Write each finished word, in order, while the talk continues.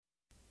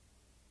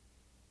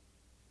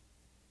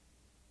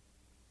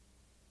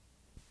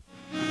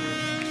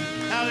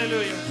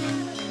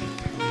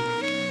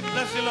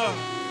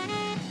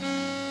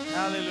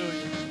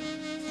Hallelujah.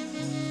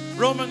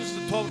 Romans, the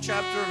 12th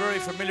chapter, a very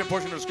familiar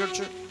portion of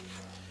Scripture.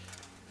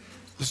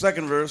 The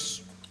second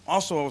verse.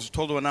 Also, I was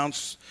told to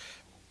announce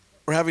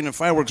we're having a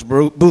fireworks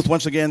booth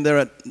once again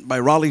there by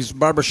Raleigh's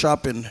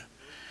Barbershop in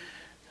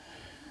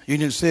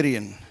Union City.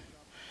 And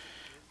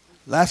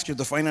last year,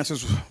 the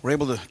finances were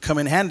able to come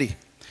in handy.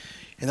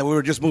 And that we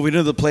were just moving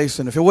into the place.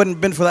 And if it wouldn't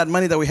have been for that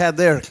money that we had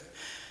there,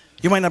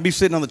 you might not be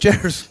sitting on the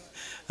chairs.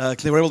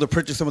 They were able to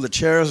purchase some of the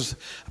chairs,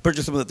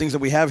 purchase some of the things that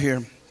we have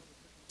here.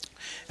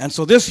 And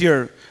so this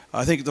year,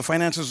 I think the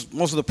finances,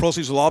 most of the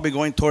proceeds will all be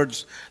going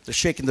towards the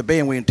Shake in the Bay.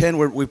 And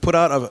we put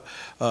out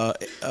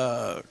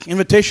an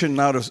invitation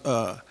now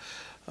to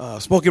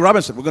Smokey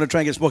Robinson. We're going to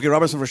try and get Smokey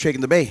Robinson for Shake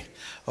in the Bay.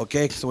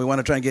 Okay, so we want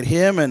to try and get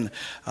him. And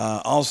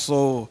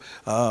also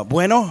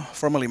Bueno,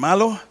 formerly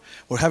Malo.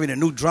 We're having a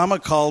new drama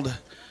called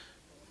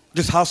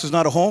This House Is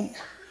Not a Home.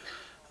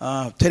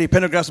 Teddy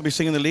Pendergrass will be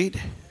singing the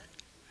lead.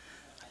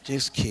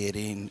 Just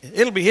kidding.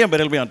 It'll be him,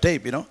 but it'll be on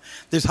tape, you know.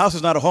 This House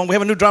Is Not a Home. We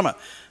have a new drama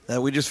that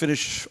we just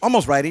finished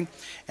almost writing,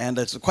 and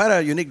it's quite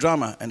a unique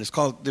drama, and it's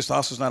called This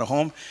House Is Not a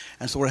Home.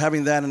 And so we're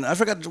having that, and I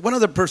forgot one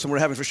other person we're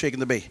having for Shake in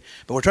the Bay.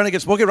 But we're trying to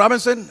get Smokey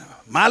Robinson,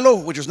 Malo,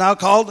 which is now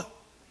called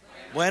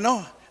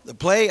Bueno, the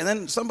play, and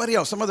then somebody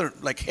else, some other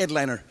like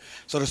headliner,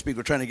 so to speak,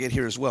 we're trying to get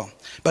here as well.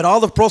 But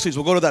all the proceeds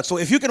will go to that. So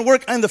if you can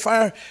work in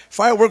the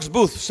fireworks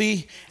booth,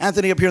 see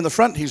Anthony up here in the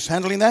front, he's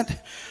handling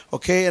that.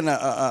 Okay,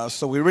 and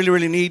so we really,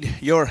 really need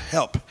your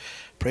help.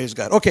 Praise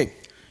God. Okay, do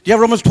you have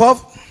Romans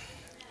 12?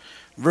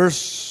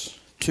 Verse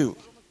 2.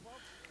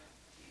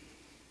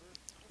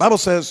 Bible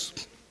says,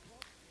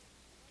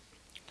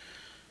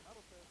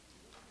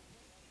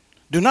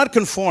 do not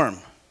conform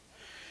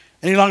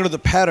any longer to the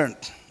pattern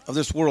of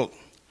this world,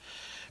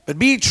 but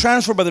be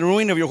transformed by the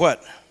renewing of your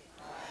what?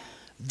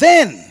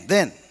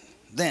 Then,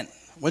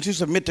 once you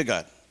submit to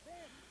God,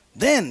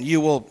 then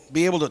you will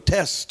be able to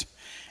test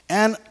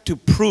and to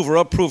prove or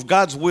approve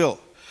God's will.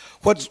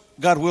 What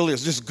God's will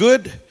is. This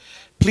good,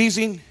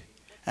 pleasing,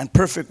 and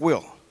perfect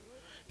will.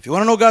 If you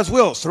want to know God's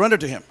will, surrender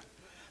to Him.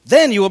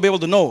 Then you will be able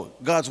to know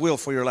God's will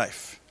for your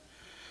life.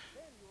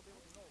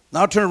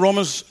 Now turn to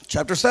Romans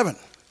chapter 7,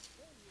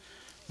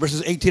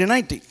 verses 18 and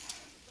 19.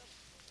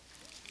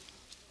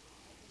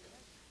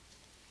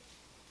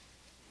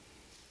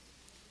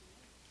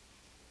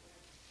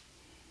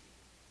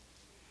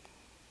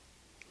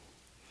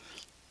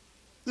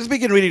 Let's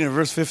begin reading in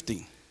verse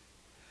 15.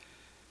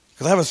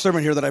 Because I have a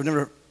sermon here that I've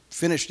never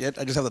finished yet.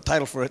 I just have the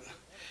title for it.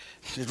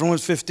 It's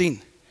Romans 15,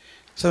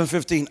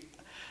 7:15.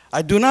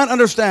 I do not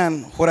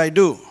understand what I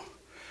do.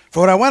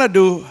 For what I want to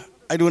do,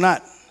 I do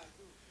not.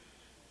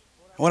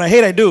 What I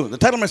hate, I do. The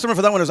title of my sermon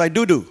for that one is I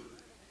do.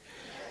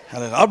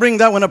 I'll bring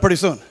that one up pretty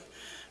soon.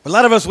 But a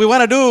lot of us, we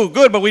want to do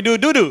good, but we do.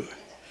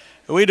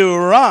 We do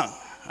wrong.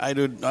 I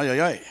do.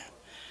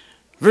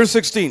 Verse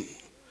 16.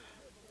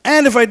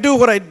 And if I do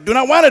what I do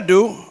not want to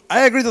do,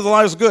 I agree that the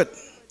law is good.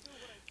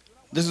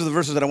 This is the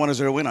verses that I want to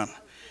zero in on.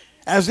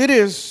 As it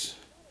is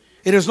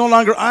no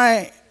longer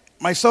I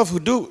myself who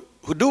do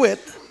it,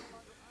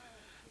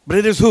 but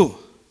it is who?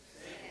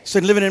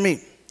 Sin living in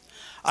me.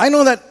 I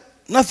know that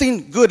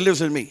nothing good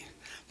lives in me,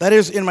 that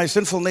is, in my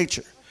sinful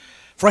nature.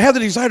 For I have the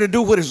desire to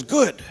do what is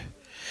good,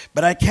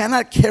 but I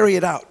cannot carry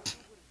it out.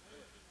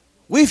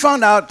 We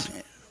found out,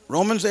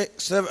 Romans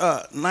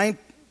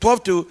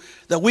 9:12,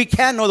 that we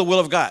can know the will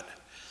of God.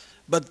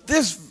 But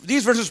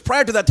these verses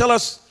prior to that tell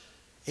us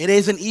it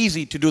isn't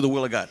easy to do the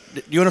will of God.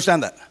 Do you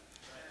understand that?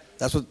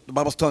 That's what the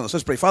Bible's telling us.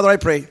 Let's pray. Father, I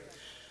pray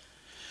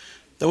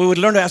that we would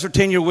learn to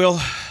ascertain your will,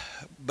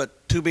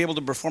 but to be able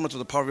to perform it through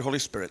the power of your Holy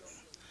Spirit.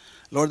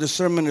 Lord, this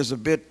sermon is a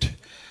bit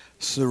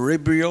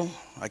cerebral.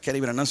 I can't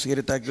even enunciate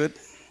it that good.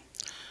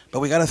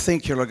 But we got to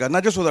think here, Lord God,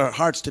 not just with our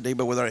hearts today,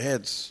 but with our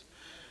heads.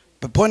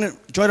 But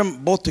join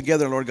them both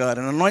together, Lord God,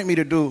 and anoint me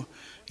to do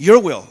your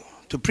will,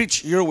 to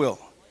preach your will,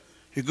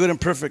 your good and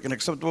perfect and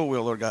acceptable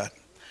will, Lord God,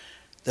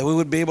 that we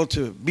would be able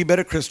to be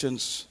better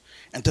Christians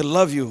and to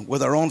love you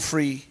with our own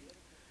free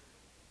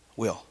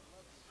will.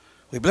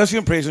 We bless you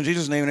and praise you in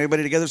Jesus' name. And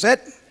everybody together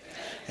said,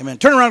 Amen.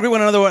 Turn around, greet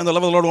one another in the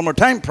love of the Lord one more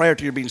time prior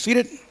to your being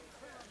seated.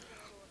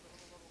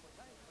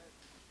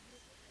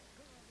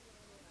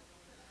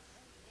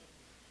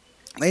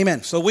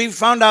 Amen. So we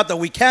found out that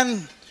we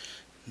can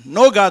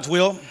know God's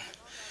will,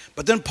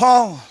 but then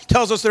Paul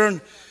tells us there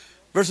in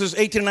verses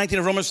 18 and 19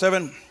 of Romans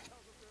 7,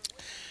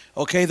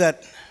 okay,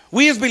 that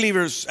we as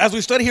believers, as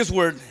we study his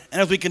word,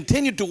 and as we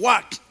continue to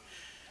walk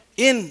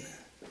in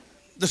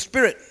the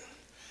Spirit,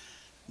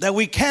 that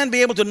we can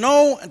be able to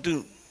know and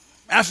to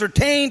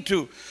ascertain,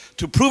 to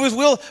prove his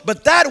will,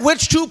 but that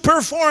which to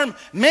perform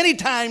many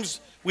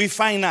times we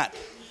find not.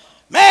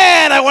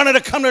 Man, I wanted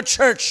to come to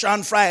church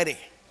on Friday.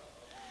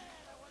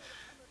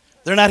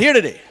 They're not here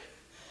today.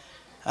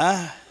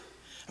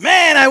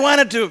 Man, I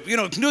wanted to,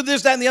 do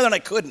this, that, and the other, and I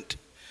couldn't.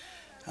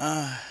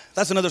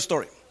 That's another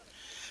story.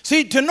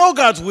 See, to know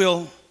God's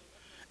will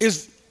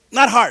is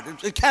not hard.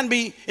 It can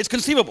be, it's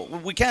conceivable.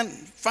 We can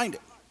find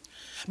it.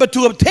 But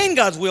to obtain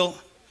God's will,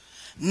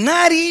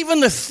 not even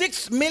the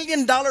 $6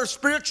 million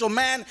spiritual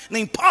man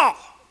named Paul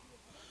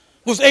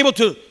was able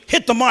to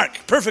hit the mark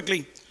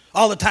perfectly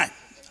all the time.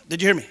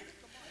 Did you hear me?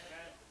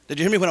 Did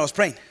you hear me when I was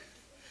praying?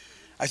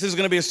 I said this is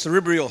going to be a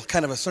cerebral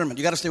kind of a sermon.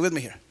 You got to stay with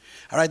me here.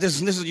 All right,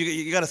 this is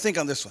you got to think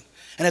on this one.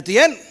 And at the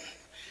end,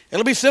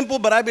 it'll be simple,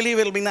 but I believe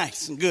it'll be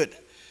nice and good.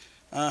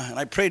 And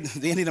I prayed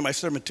the ending of my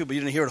sermon too, but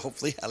you didn't hear it,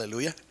 hopefully.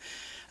 Hallelujah.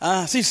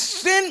 See,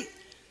 sin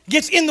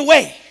gets in the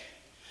way.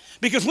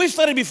 Because we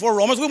studied before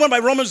Romans. We went by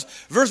Romans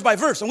verse by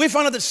verse. And we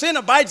found out that sin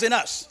abides in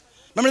us.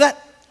 Remember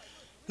that?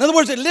 In other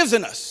words, it lives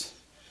in us.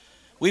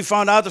 We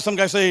found out that some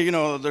guys say,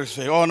 they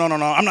say, oh, no,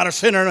 I'm not a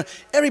sinner.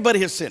 Everybody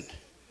has sinned.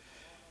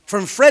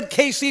 From Fred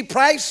K.C.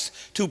 Price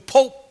to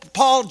Pope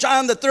Paul,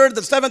 John the 3rd,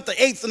 the 7th, the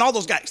 8th, and all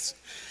those guys.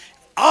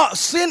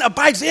 Sin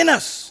abides in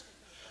us.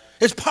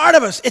 It's part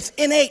of us. It's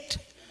innate.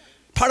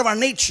 Part of our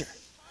nature.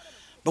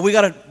 But we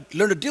got to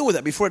learn to deal with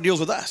it before it deals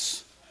with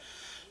us.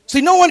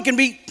 See, no one can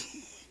be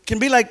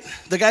like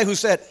the guy who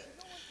said,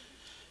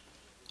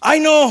 I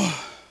know,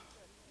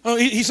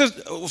 he says,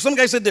 some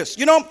guy said this,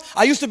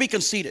 I used to be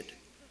conceited,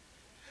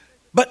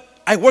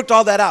 but I worked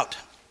all that out.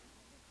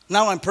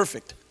 Now I'm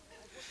perfect.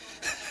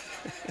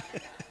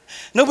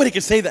 Nobody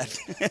can say that.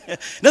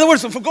 In other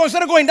words,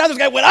 instead of going down, this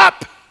guy went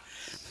up.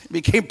 He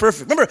became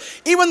perfect. Remember,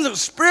 even the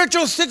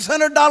spiritual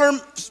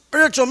 $600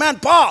 spiritual man,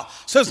 Paul,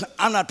 says,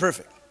 I'm not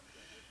perfect.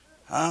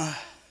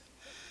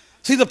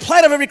 See, the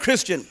plight of every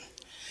Christian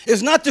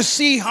is not to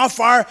see how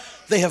far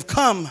they have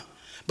come,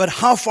 but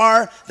how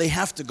far they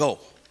have to go.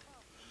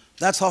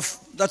 That's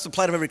the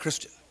plight of every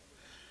Christian.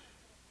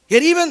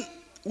 Yet even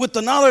with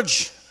the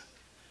knowledge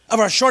of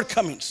our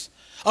shortcomings,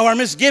 of our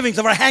misgivings,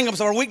 of our hang-ups,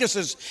 of our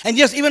weaknesses, and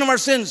yes, even of our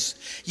sins,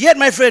 yet,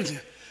 my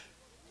friend,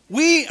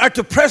 we are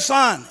to press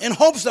on in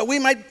hopes that we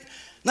might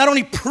not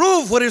only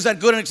prove what is that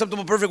good and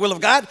acceptable, perfect will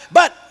of God,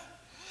 but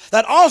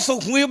that also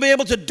we'll be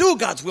able to do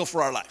God's will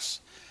for our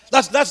lives.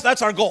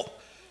 That's our goal.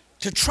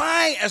 To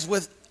try as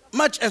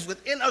much as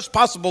within us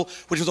possible,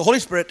 which is the Holy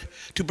Spirit,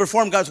 to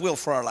perform God's will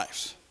for our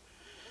lives.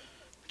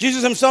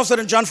 Jesus himself said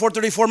in John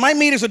 4:34, my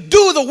meat is to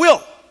do the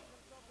will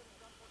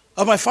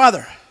of my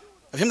Father,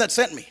 of him that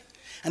sent me,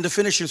 and to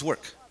finish his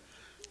work.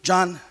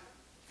 John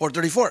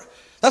 4:34.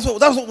 That's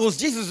what was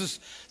Jesus'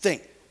 thing.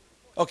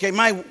 Okay,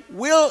 my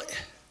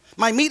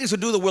meat is to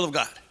do the will of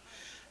God,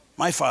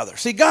 my Father.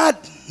 See, God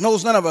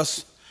knows none of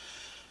us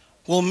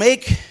will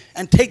make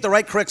and take the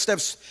right, correct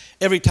steps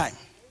every time.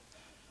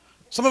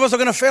 Some of us are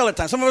going to fail at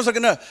times. Some of us are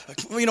going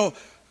to,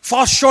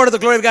 fall short of the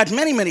glory of God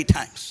many, many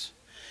times.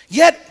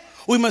 Yet,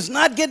 we must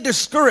not get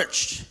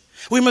discouraged.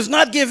 We must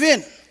not give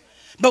in.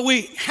 But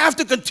we have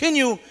to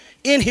continue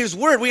in his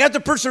word. We have to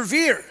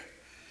persevere.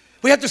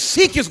 We have to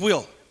seek his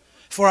will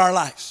for our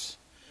lives.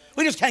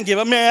 We just can't give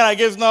up. Man, I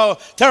guess no,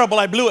 terrible,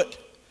 I blew it.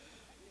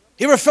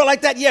 You ever felt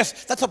like that?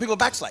 Yes, that's how people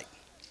backslide.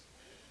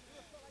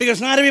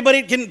 Because not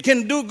everybody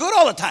can do good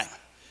all the time.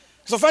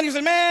 So finally you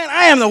say, man,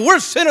 I am the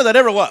worst sinner that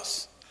ever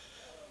was.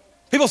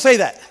 People say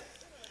that.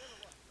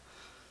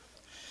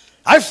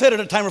 I've said it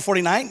at a time of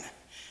 49.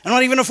 I'm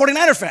not even a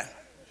 49er fan.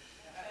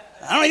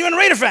 I'm not even a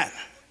Raider fan.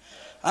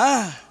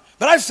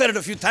 But I've said it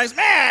a few times.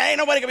 Man, ain't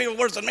nobody gonna be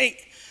worse than me.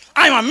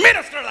 I'm a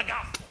minister of the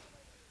gospel.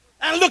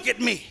 And look at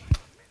me.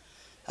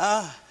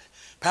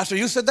 Pastor,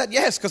 you said that?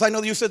 Yes, because I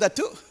know that you said that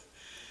too.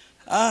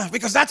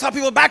 Because that's how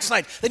people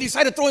backslide. They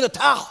decide to throw in the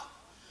towel.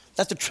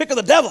 That's the trick of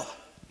the devil.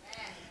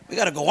 We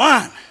got to go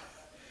on.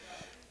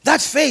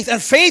 That's faith.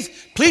 And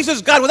faith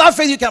pleases God. Without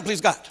faith, you can't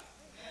please God.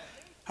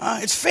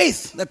 It's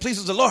faith that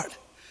pleases the Lord.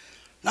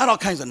 Not all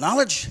kinds of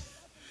knowledge.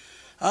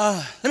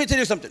 Let me tell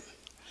you something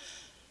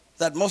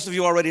that most of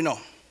you already know.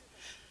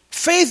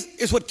 Faith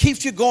is what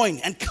keeps you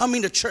going and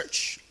coming to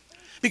church.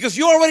 Because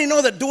you already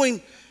know that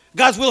doing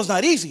God's will is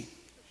not easy.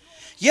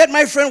 Yet,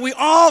 my friend, we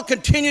all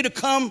continue to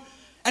come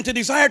and to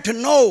desire to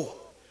know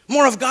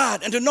more of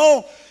God and to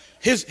know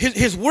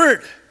His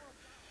word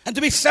and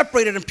to be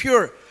separated and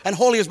pure and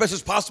holy as best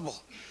as possible.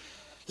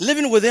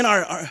 Living within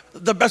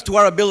the best to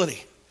our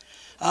ability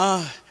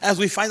as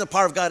we find the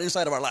power of God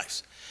inside of our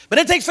lives. But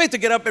it takes faith to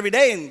get up every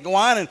day and go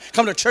on and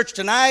come to church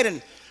tonight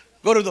and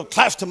go to the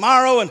class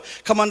tomorrow and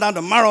come on down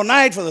tomorrow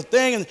night for the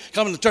thing and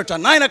come to church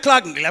at 9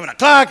 o'clock and 11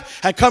 o'clock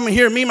and come and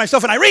hear me,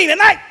 myself, and Irene at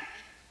night.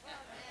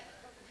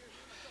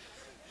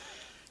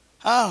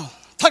 Oh,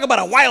 talk about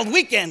a wild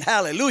weekend.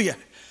 Hallelujah.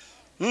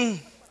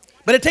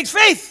 But it takes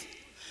faith.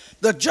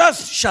 The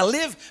just shall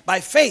live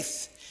by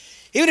faith.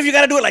 Even if you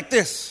got to do it like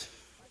this.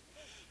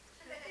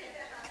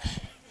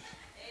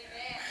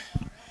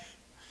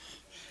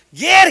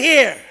 Get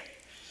here.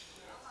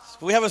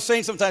 We have a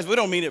saying sometimes, we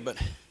don't mean it, but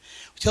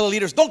we tell the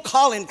leaders, don't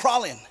call in,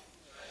 crawl in.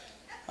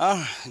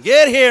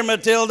 Get here,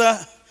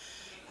 Matilda.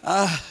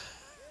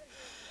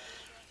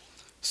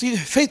 See,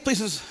 faith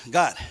pleases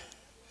God.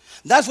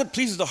 That's what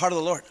pleases the heart of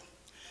the Lord.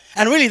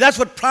 And really, that's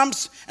what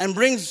prompts and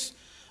brings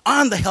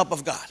on the help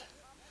of God.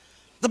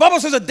 The Bible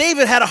says that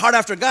David had a heart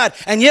after God,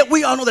 and yet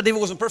we all know that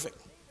David wasn't perfect.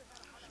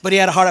 But he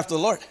had a heart after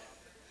the Lord.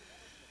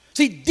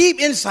 See,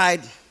 deep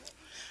inside,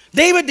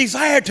 David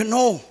desired to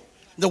know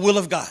the will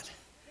of God.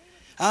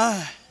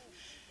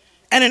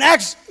 And in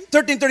Acts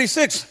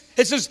 13:36,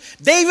 it says,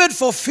 David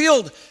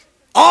fulfilled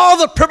all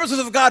the purposes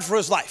of God for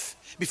his life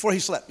before he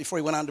slept, before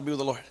he went on to be with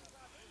the Lord.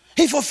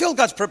 He fulfilled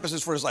God's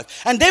purposes for his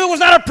life. And David was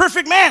not a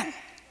perfect man.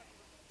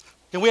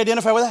 Can we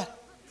identify with that?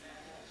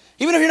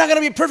 Even if you're not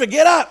going to be perfect,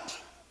 get up.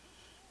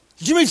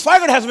 Jimmy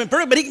Swaggart hasn't been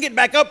perfect, but he can get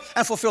back up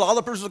and fulfill all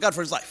the purposes of God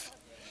for his life.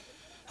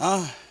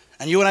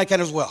 And you and I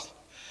can as well.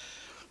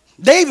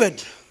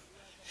 David,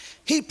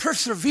 he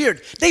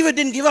persevered. David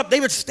didn't give up.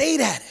 David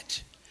stayed at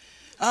it.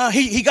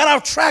 He got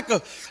off track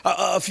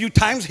a few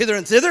times, hither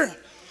and thither.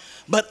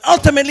 But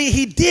ultimately,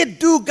 he did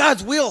do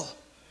God's will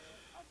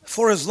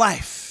for his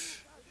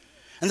life.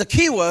 And the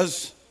key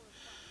was,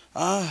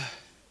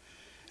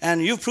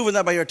 and you've proven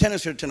that by your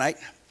attendance here tonight,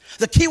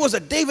 the key was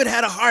that David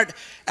had a heart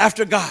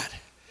after God.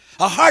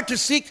 A heart to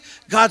seek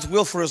God's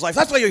will for his life.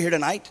 That's why you're here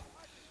tonight.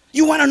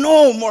 You want to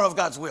know more of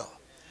God's will.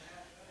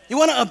 You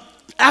want to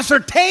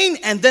ascertain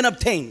and then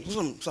obtain.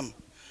 Some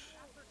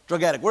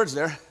drug addict words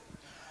there.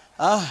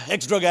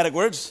 Ex-drug addict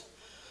words.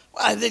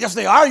 Well,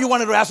 they are. You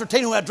wanted to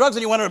ascertain who had drugs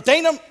and you wanted to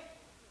obtain them.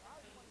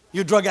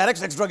 You drug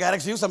addicts, ex-drug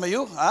addicts, some of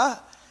you.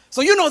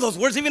 So you know those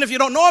words. Even if you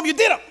don't know them, you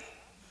did them.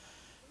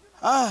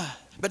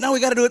 But now we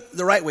got to do it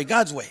the right way,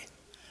 God's way.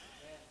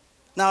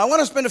 Now, I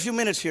want to spend a few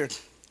minutes here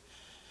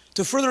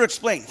to further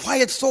explain why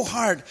it's so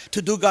hard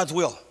to do God's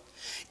will,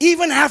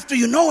 even after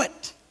you know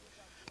it.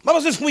 The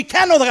Bible says we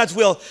can know God's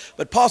will,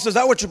 but Paul says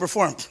that what you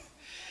perform,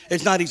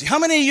 it's not easy. How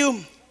many of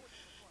you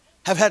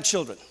have had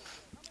children?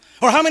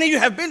 Or how many of you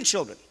have been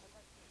children?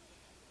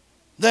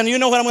 Then you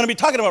know what I'm going to be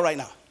talking about right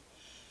now.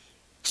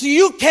 So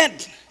you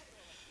can't,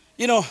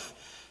 you know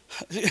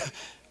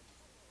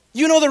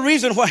the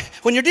reason why,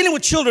 when you're dealing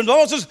with children, the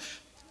Bible says,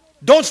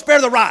 don't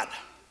spare the rod.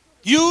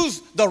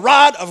 Use the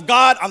rod of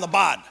God on the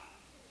bod.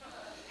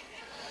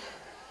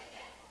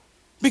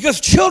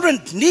 Because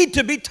children need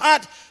to be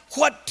taught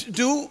what to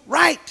do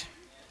right.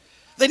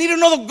 They need to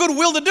know the good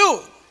will to do.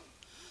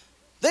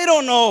 They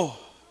don't know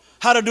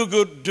how to do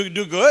good.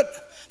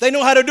 They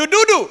know how to do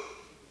doo-doo.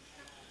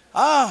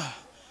 What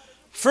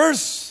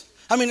was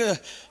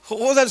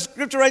that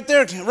scripture right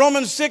there?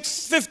 Romans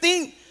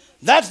 6:15.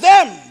 That's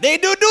them. They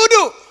do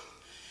doo-doo.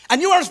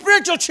 And you are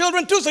spiritual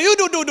children too, so you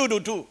do doo-doo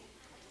too.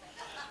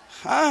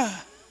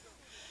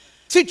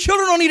 See,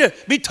 children don't need to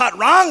be taught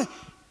wrong.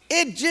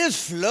 It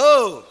just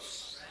flows.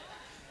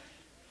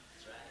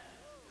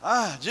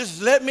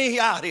 Just let me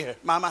out here,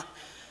 mama.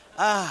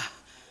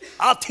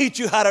 I'll teach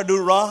you how to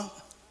do wrong.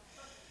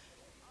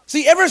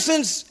 See, ever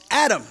since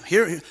Adam,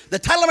 here, the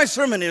title of my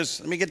sermon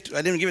is,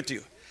 I didn't give it to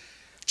you.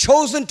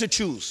 Chosen to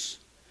choose.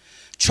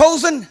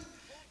 Chosen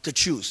to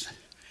choose.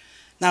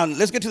 Now,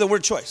 let's get to the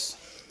word choice.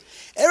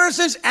 Ever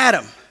since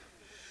Adam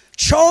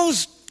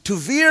chose to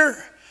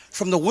veer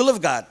from the will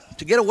of God,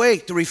 to get away,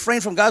 to refrain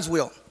from God's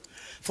will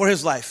for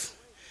his life,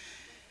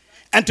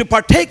 and to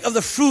partake of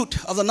the fruit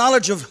of the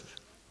knowledge of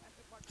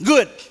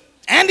good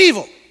and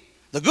evil,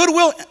 the good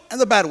will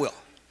and the bad will.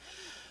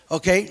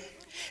 Okay?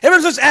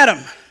 Ever since Adam,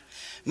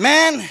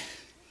 man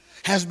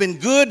has been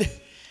good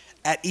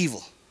at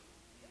evil.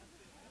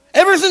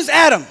 Ever since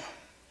Adam,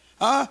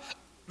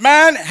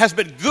 man has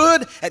been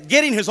good at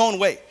getting his own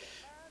way.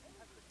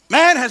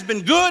 Man has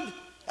been good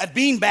at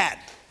being bad.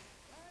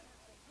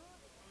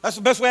 That's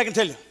the best way I can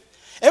tell you.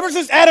 Ever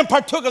since Adam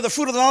partook of the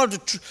fruit of the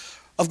knowledge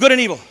of good and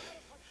evil,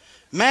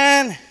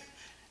 man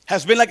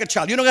has been like a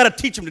child. You don't got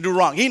to teach him to do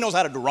wrong. He knows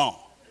how to do wrong.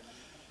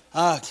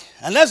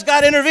 Unless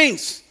God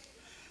intervenes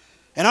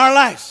in our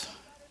lives.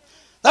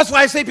 That's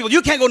why I say, people,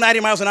 you can't go 90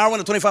 miles an hour in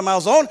a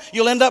 25-mile zone.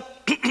 You'll end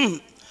up in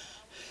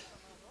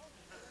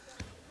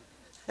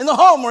the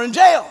home or in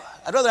jail.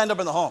 I'd rather end up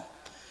in the home.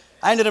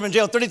 I ended up in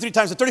jail 33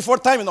 times, the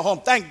 34th time in the home.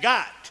 Thank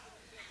God.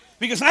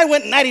 Because I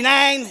went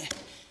 99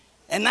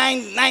 and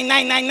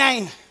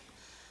 99999,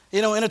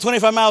 in a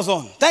 25-mile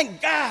zone.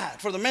 Thank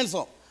God for the men's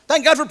zone.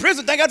 Thank God for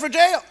prison. Thank God for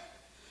jail.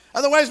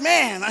 Otherwise,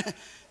 man,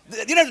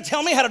 you don't have to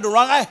tell me how to do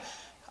wrong.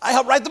 I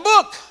helped write the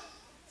book.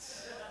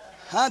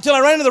 Until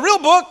I write into the real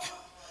book,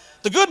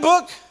 the good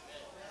book.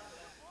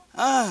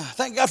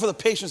 Thank God for the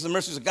patience and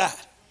mercies of God.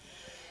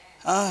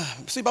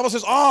 See, the Bible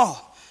says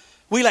all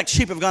we like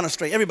sheep have gone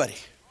astray. Everybody.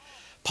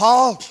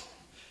 Paul,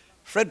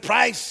 Fred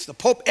Price, the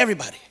Pope,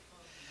 everybody.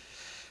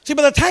 See,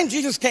 by the time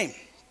Jesus came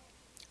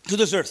to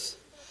this earth,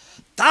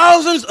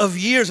 thousands of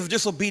years of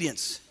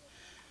disobedience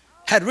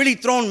had really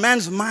thrown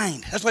man's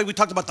mind. That's why we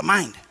talked about the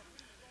mind.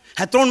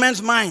 Had thrown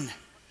man's mind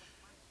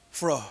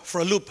for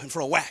a loop and for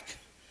a whack.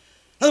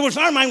 In other words,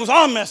 our mind was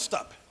all messed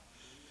up.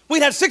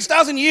 We'd had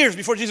 6,000 years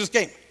before Jesus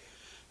came.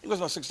 It was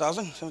about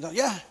 6,000, 7,000,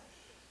 yeah.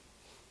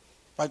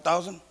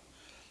 5,000.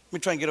 Let me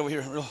try and get over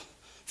here, real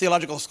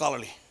theological,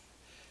 scholarly.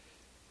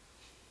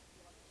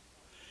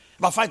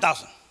 About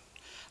 5,000,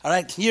 all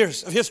right,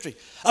 years of history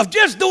of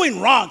just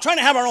doing wrong, trying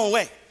to have our own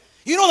way.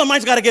 You know the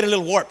mind's got to get a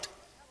little warped.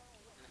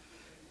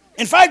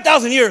 In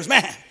 5,000 years,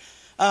 man,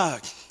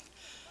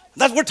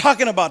 we're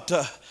talking about,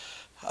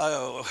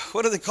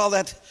 what do they call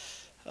that?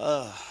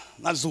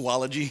 Not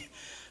zoology,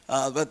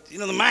 but,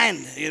 the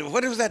mind.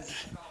 What is that?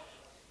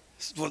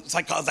 It's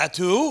like that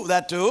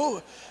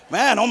too.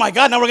 Man, oh my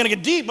God, now we're going to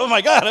get deep. Oh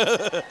my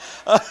God.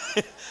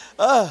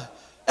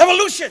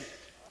 Evolution.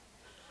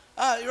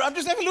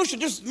 Just evolution,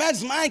 just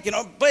man's mind,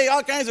 play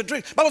all kinds of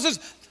tricks. The Bible says,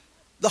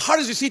 the heart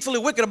is deceitfully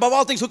wicked above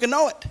all things, who can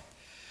know it?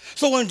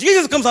 So when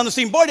Jesus comes on the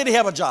scene, boy, did he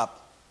have a job.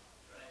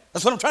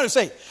 That's what I'm trying to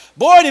say.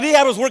 Boy, did he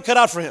have his work cut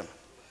out for him.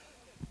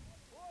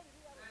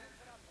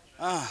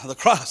 The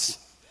cross.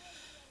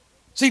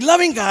 See,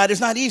 loving God is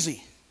not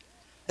easy.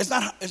 It's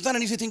not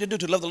an easy thing to do,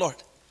 to love the Lord.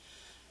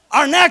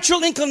 Our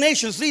natural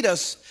inclinations lead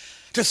us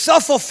to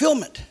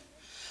self-fulfillment.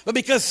 But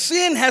because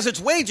sin has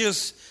its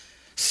wages,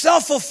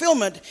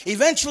 self-fulfillment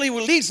eventually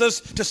leads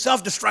us to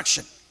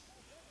self-destruction.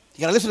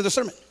 You got to listen to the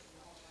sermon.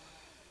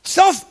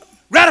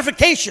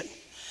 Self-gratification,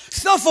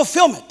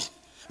 self-fulfillment.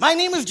 My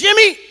name is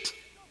Jimmy,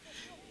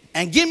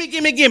 and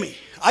gimme.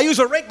 I use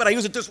a rake, but I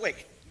use it this way.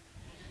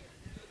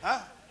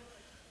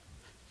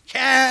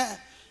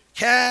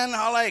 Can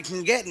all I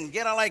can get and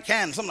get all I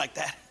can, something like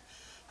that.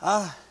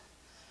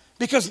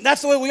 Because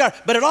that's the way we are.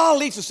 But it all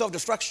leads to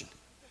self-destruction,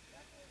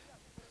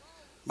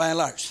 by and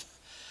large.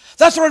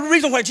 That's the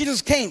reason why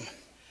Jesus came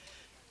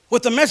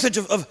with the message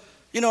of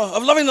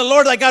loving the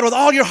Lord thy God with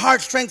all your heart,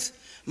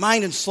 strength,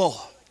 mind, and soul.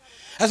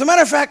 As a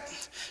matter of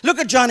fact, look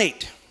at John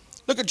 8.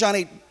 Look at John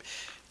 8,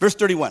 verse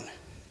 31.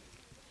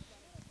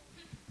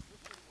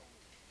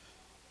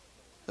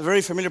 A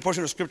very familiar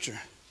portion of Scripture.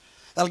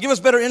 That'll give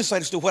us better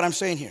insight as to what I'm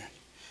saying here.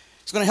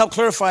 It's going to help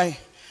clarify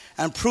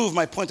and prove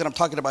my point that I'm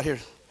talking about here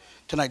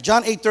tonight.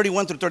 John 8,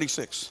 31 through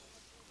 36.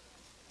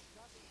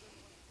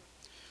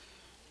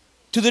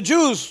 To the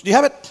Jews, do you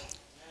have it?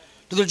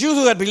 To the Jews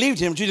who had believed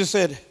him, Jesus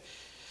said,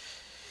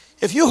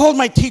 if you hold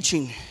my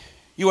teaching,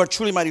 you are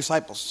truly my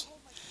disciples.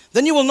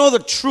 Then you will know the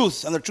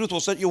truth, and the truth will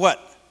set you what?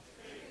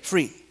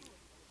 Free.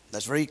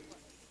 That's very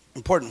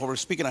important what we're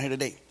speaking on here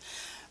today.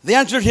 They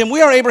answered him,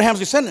 we are Abraham's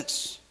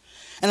descendants,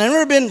 and have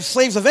never been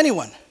slaves of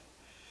anyone.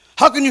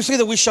 How can you say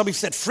that we shall be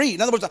set free?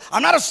 In other words,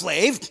 I'm not a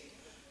slave.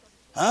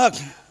 We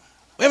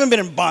haven't been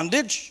in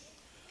bondage.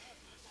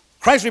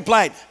 Christ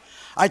replied,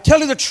 I tell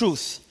you the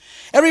truth.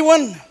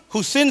 Everyone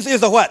who sins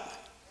is a what?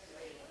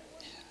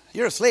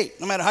 You're a slave,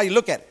 no matter how you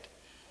look at it,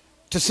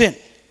 to sin.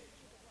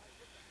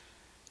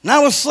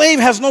 Now a slave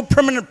has no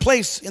permanent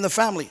place in the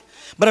family,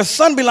 but a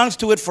son belongs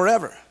to it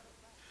forever.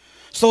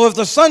 So if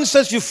the son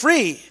sets you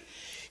free,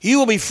 you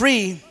will be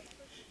free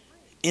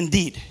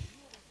indeed.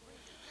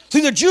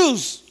 See, the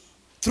Jews,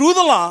 through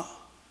the law,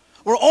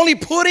 were only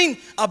putting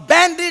a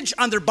bandage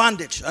on their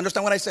bondage.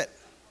 Understand what I said?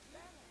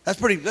 That's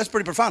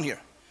pretty profound here.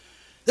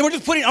 They were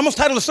just putting, I almost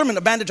titled the sermon,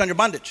 a bandage on your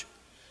bondage.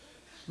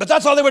 But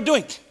that's all they were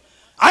doing.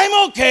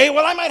 I'm okay.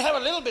 Well, I might have a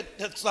little bit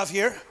of stuff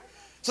here.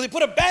 So they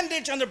put a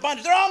bandage on their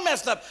bondage. They're all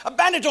messed up. A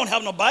bandage don't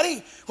help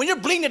nobody. When you're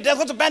bleeding to death,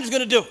 what's a bandage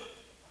going to do?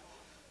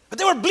 But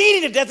they were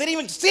bleeding to death. They didn't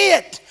even see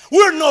it.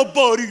 We're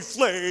nobody's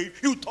slave.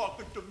 You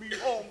talking to me,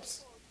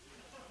 Holmes.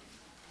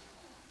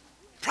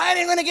 Pride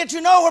ain't going to get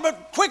you nowhere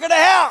but quicker to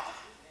hell.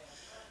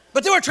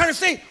 But they were trying to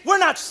say, we're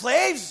not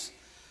slaves.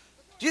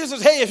 Jesus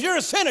says, hey, if you're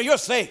a sinner, you're a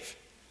slave.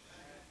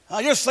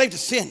 You're a slave to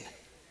sin.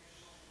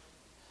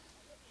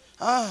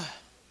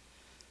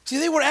 See,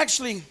 they were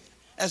actually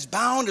as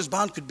bound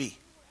could be.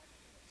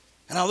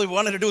 And all they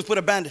wanted to do was put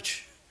a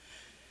bandage.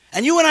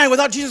 And you and I,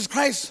 without Jesus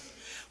Christ,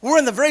 we're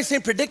in the very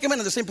same predicament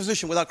and the same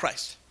position without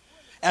Christ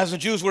as the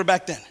Jews were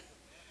back then.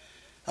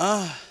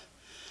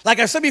 Like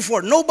I said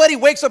before, nobody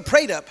wakes up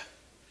prayed up,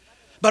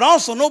 but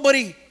also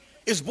nobody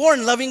is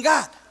born loving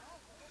God.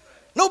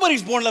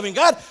 Nobody's born loving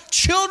God.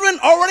 Children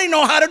already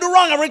know how to do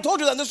wrong. I already told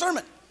you that in the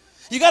sermon.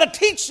 You got to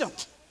teach them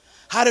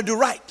how to do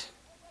right.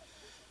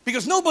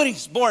 Because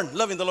nobody's born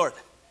loving the Lord.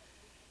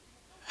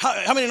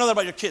 How many know that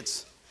about your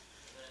kids?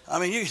 I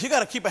mean, you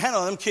got to keep a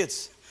handle on them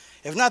kids.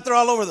 If not, they're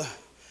all over the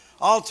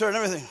altar and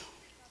everything.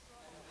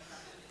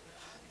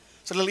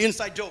 It's a little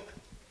inside joke.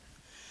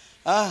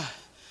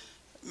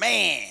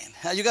 Man,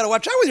 you got to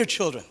watch out with your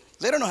children.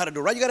 They don't know how to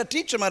do right. You got to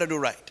teach them how to do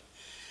right.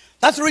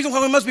 That's the reason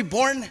why we must be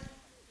born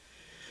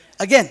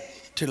again,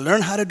 to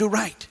learn how to do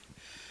right.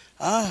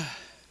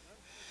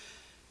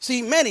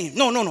 See,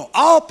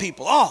 all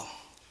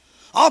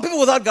people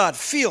without God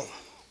feel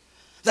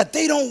that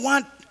they don't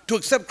want to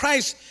accept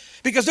Christ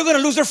because they're going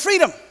to lose their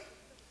freedom.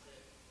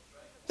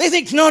 They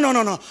think,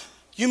 no.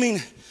 You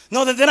mean,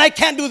 no, then I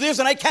can't do this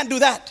and I can't do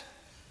that.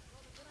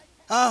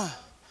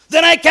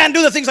 Then I can't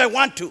do the things I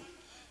want to.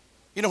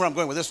 You know where I'm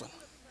going with this one.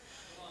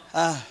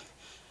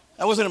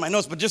 That wasn't in my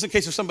notes, but just in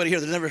case there's somebody here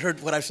that never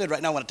heard what I've said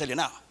right now, I want to tell you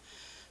now.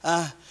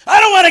 I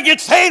don't want to get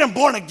saved and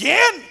born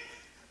again.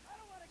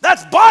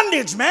 That's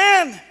bondage,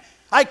 man.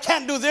 I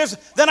can't do this,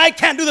 then I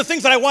can't do the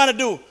things that I want to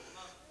do.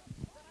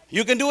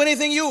 You can do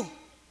anything you.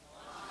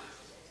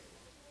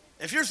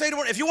 If you're saved,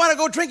 if you want to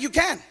go drink, you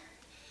can.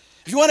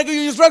 If you want to go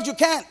use drugs, you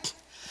can't.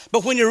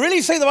 But when you're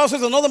really saved, the Bible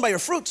says, you'll know them by your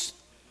fruits.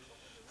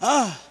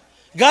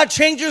 God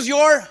changes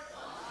your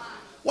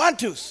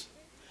want-tos.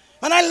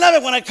 And I love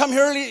it when I come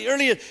here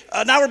early,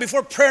 an hour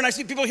before prayer, and I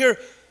see people here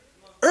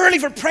early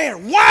for prayer,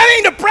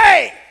 wanting to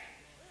pray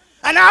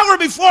an hour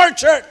before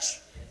church.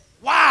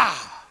 Wow.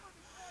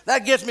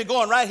 That gets me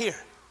going right here.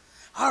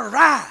 All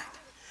right.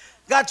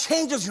 God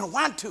changes your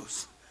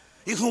want-tos.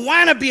 You can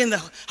want to be in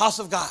the house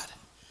of God.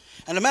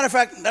 And as a matter of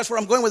fact, that's where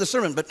I'm going with the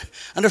sermon, but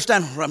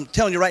understand what I'm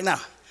telling you right now.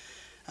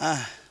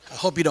 I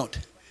hope you don't.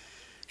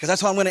 Because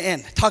that's how I'm going to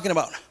end, talking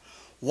about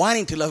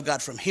wanting to love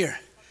God from here.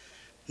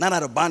 Not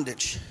out of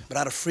bondage, but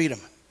out of freedom.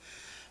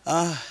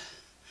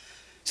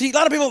 See, a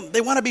lot of people,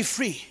 they want to be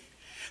free.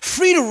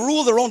 Free to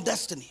rule their own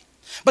destiny.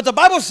 But the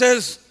Bible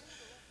says,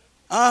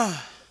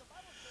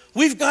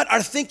 we've got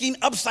our thinking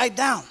upside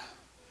down.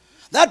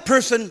 That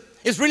person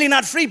is really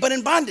not free, but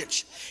in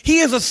bondage. He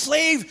is a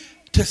slave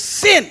to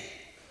sin.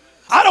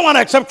 I don't want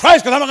to accept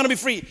Christ because I'm not going to be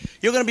free.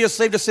 You're going to be a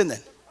slave to sin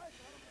then,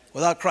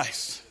 without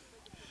Christ.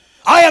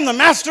 I am the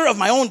master of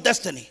my own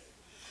destiny.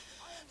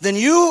 Then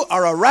you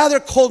are a rather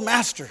cold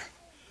master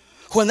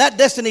when that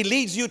destiny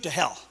leads you to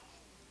hell.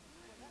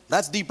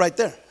 That's deep right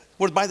there.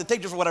 Words behind the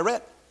take just for what I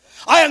read.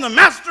 I am the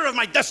master of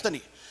my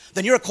destiny.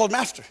 Then you're a cold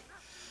master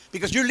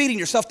because you're leading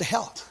yourself to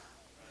hell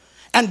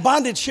and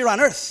bondage here on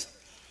earth.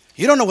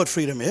 You don't know what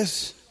freedom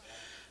is.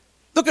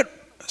 Look at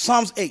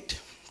Psalms 8.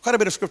 Quite a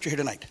bit of scripture here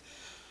tonight.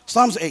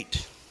 Psalms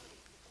 8,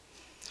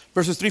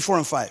 verses 3, 4,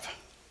 and 5.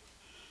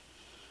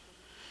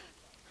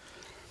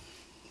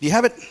 Do you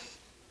have it?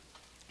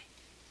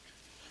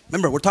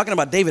 Remember, we're talking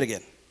about David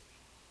again.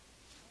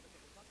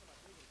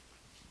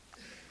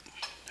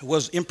 Who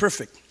was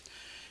imperfect,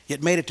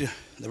 yet made it to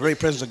the very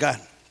presence of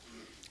God.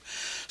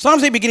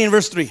 Psalms 8, beginning in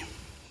verse 3.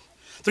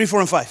 3, 4,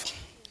 and 5.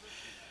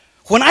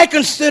 When I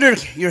consider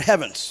your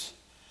heavens,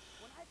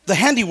 the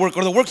handiwork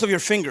or the works of your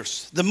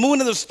fingers, the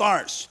moon and the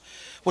stars,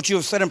 which you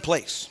have set in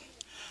place.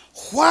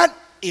 What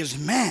is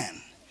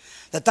man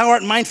that thou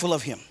art mindful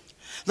of him?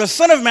 The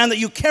son of man that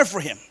you care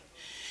for him.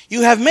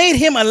 You have made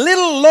him a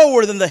little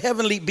lower than the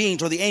heavenly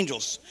beings or the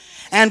angels,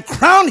 and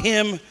crowned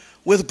him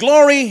with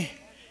glory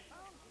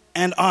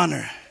and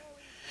honor.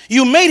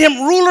 You made him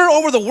ruler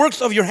over the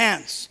works of your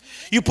hands.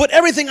 You put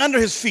everything under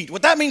his feet.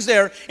 What that means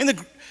there in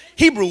the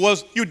Hebrew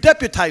was you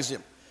deputize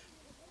him.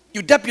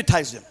 You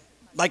deputize him.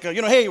 Like,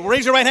 hey,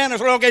 raise your right hand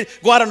and say, okay,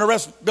 go out and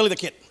arrest Billy the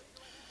Kid.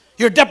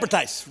 You're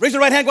deputized. Raise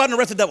your right hand, go out and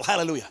arrest the devil.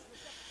 Hallelujah.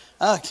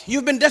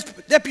 You've been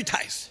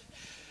deputized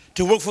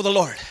to work for the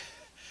Lord.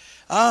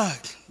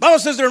 Bible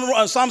says there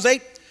in Psalms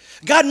 8,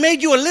 God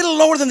made you a little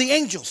lower than the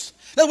angels.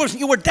 In other words,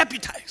 you were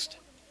deputized.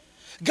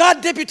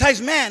 God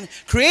deputized man,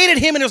 created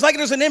him in his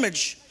likeness and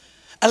image,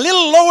 a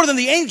little lower than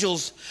the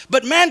angels,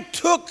 but man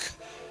took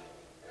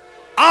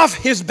off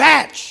his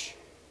badge,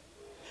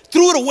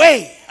 threw it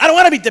away. I don't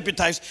want to be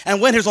deputized,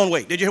 and went his own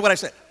way. Did you hear what I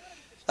said?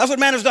 That's what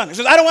man has done. He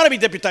says, I don't want to be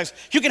deputized.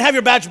 You can have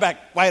your badge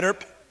back, Wyatt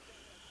Earp.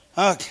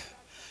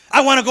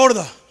 I want to go to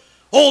the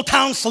Old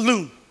Town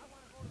Saloon.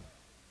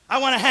 I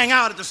want to hang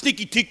out at the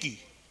Sneaky Tiki.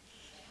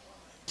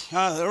 They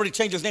already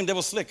changed his name,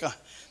 Devil Slick.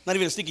 Not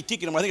even a Sneaky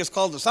Tiki anymore. I think it's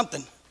called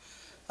something.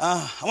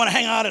 I want to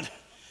hang out at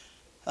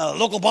a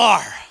local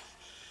bar.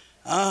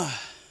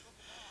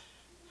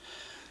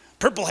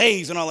 Purple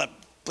Haze and all that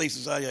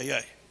places.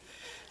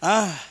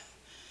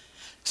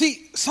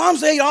 See,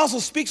 Psalms 8 also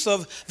speaks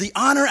of the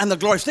honor and the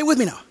glory. Stay with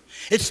me now.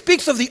 It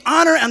speaks of the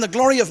honor and the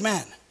glory of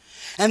man.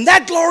 And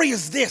that glory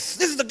is this.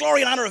 This is the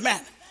glory and honor of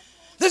man.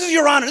 This is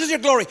your honor. This is your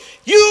glory.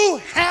 You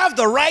have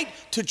the right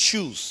to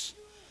choose.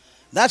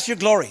 That's your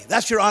glory.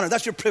 That's your honor.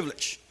 That's your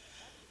privilege.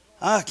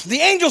 The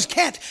angels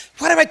can't.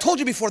 What have I told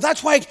you before?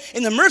 That's why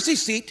in the mercy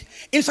seat,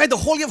 inside the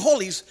Holy of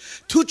Holies,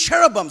 2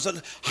 cherubims,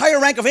 a higher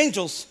rank of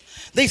angels,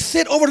 they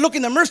sit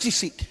overlooking the mercy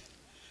seat.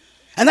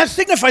 And that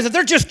signifies that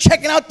they're just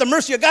checking out the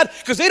mercy of God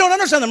because they don't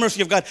understand the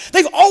mercy of God.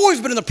 They've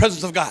always been in the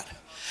presence of God.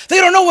 They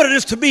don't know what it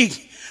is to be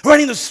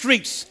running the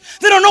streets.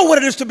 They don't know what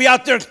it is to be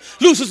out there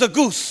loose as a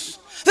goose.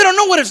 They don't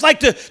know what it's like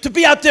to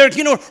be out there,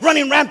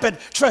 running rampant,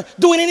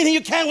 doing anything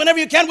you can, whenever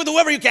you can, with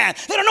whoever you can.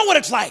 They don't know what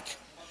it's like.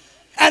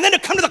 And then to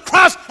come to the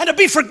cross and to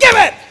be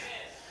forgiven.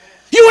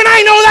 You and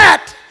I know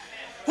that.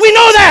 We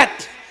know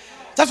that.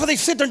 That's why they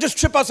sit there and just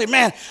trip out and say,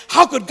 man,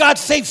 how could God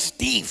save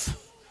Steve?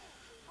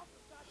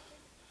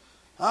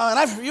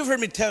 And you've heard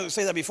me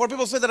say that before.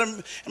 People said that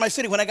in my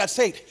city when I got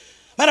saved.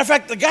 Matter of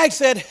fact, the guy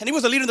said, and he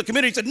was a leader in the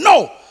community, he said,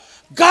 no,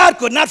 God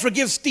could not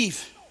forgive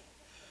Steve.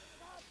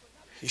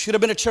 He should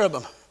have been a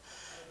cherubim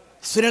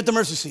sitting at the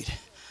mercy seat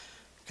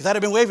because I'd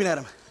have been waving at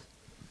him.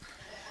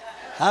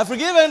 I'm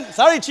forgiven.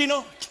 Sorry,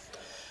 Chino.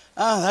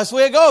 That's the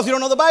way it goes. You don't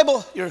know the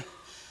Bible.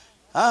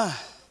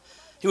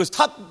 He was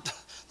taught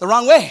the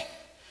wrong way.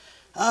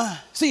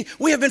 See,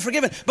 we have been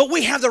forgiven, but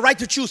we have the right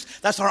to choose.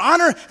 That's our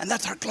honor and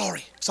that's our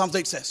glory, Psalms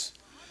 8 says.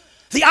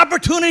 The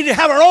opportunity to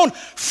have our own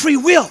free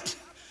will.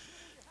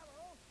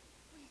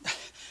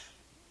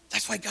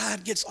 That's why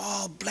God gets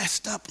all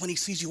blessed up when he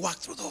sees you walk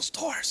through those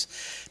doors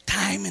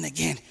time and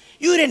again.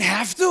 You didn't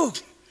have to.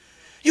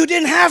 You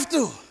didn't have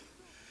to.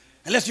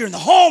 Unless you're in the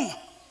home.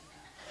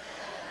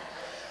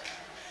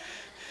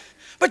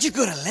 But you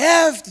could have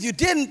left. You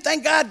didn't.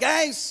 Thank God,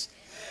 guys.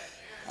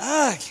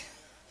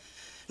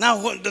 Now,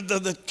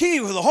 the key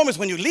with the home is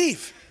when you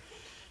leave.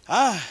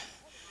 And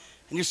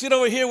you sit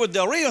over here with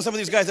Del Rio and some of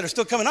these guys that are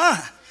still coming on.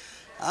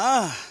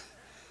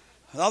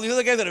 With all these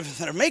other guys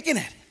that are making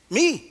it.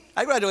 Me.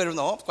 I graduated from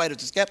the home, quiet as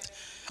it's kept.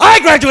 I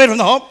graduated from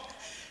the home,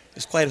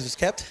 as quiet as it's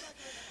kept.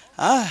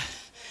 And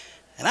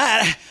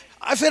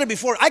I've said it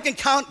before, I can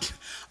count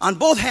on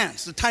both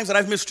hands the times that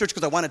I've missed church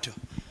because I wanted to.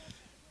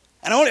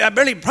 And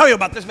probably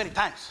about this many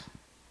times.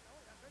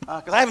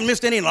 Because I haven't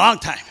missed any in a long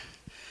time.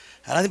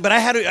 But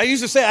I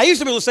used to be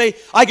able to say,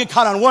 I can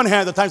count on one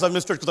hand the times I've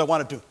missed church because I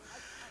wanted to.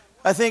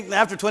 I think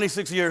after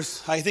 26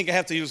 years, I think I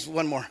have to use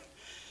one more.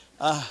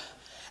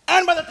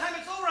 And by the time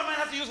it's over, I might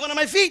have to use one of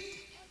my feet.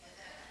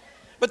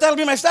 But that'll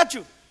be my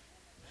statue.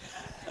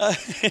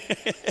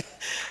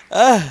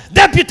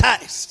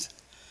 Deputized.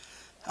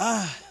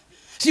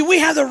 See, we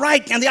have the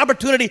right and the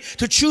opportunity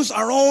to choose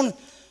our own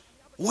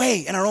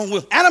way and our own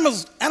will.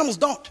 Animals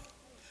don't.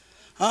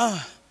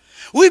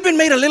 We've been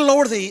made a little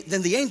lower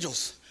than the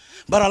angels,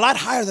 but a lot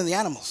higher than the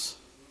animals.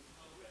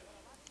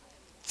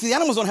 See, the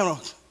animals don't have no.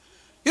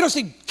 You don't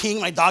see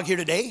King, my dog, here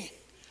today.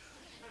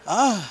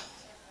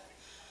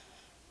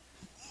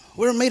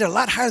 We're made a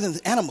lot higher than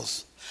the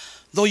animals,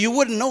 though you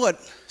wouldn't know it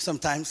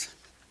sometimes.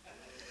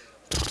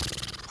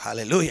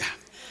 Hallelujah.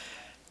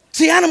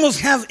 See, animals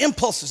have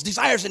impulses,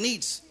 desires, and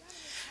needs.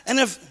 And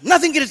if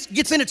nothing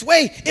gets in its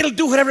way, it'll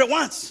do whatever it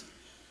wants.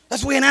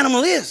 That's the way an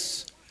animal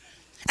is.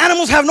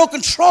 Animals have no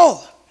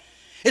control.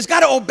 It's got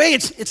to obey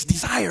its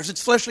desires,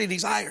 its fleshly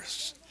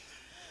desires.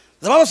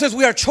 The Bible says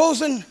we are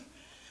chosen.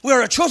 We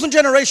are a chosen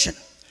generation.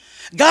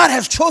 God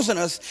has chosen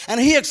us, and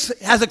He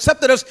has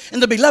accepted us in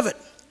the beloved.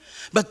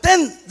 But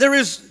then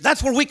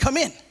that's where we come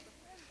in.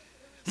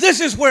 This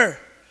is where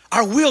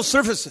our will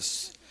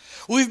surfaces.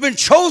 We've been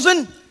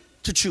chosen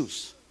to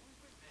choose.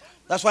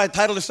 That's why I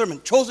titled the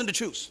sermon, Chosen to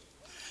Choose.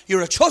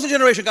 You're a chosen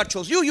generation. God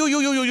chose you.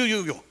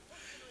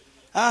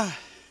 But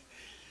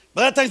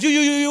at times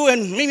you,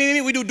 and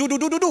me, we do.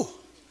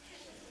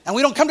 And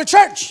we don't come to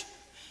church.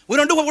 We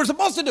don't do what we're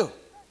supposed to do.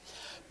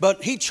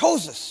 But He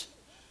chose us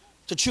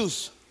to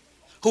choose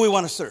who we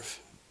want to serve.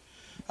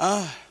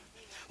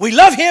 We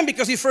love Him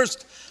because He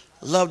first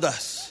loved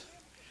us.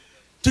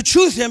 To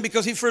choose Him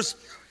because He first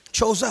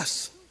chose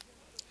us.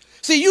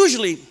 See,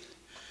 usually,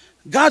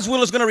 God's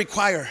will is going to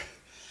require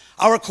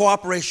our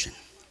cooperation.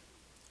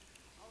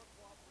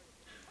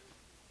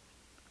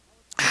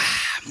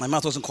 My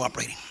mouth wasn't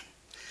cooperating.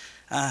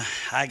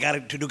 I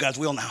got to do God's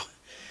will now.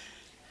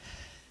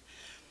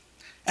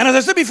 And as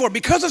I said before,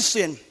 because of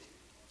sin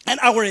and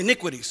our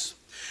iniquities,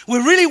 we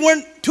really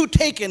weren't too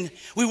taken.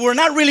 We were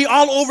not really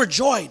all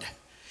overjoyed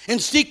in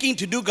seeking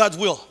to do God's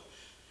will.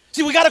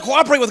 See, we got to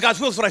cooperate with God's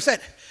will, is what I said.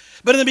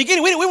 But in the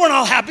beginning, we weren't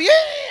all happy. Yay,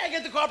 I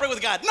get to cooperate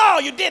with God. No,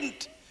 you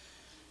didn't.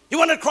 You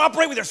wanted to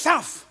cooperate with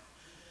yourself.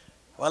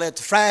 Well,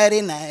 it's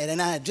Friday night, and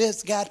I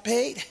just got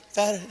paid.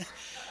 Saturday.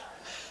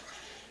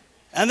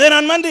 And then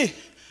on Monday,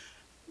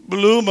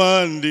 Blue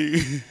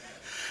Monday,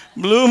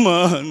 Blue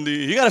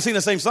Monday. You got to sing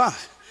the same song.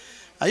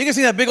 You can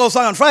sing that big old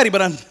song on Friday,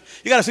 but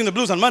you got to sing the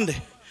blues on Monday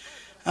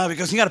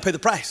because you got to pay the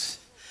price.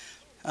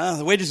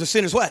 The wages of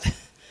sin is what?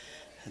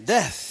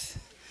 Death.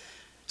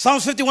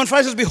 Psalms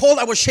 51:5 says, behold,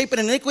 I was shapen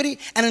in iniquity,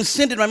 and in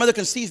sin did my mother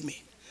conceive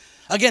me.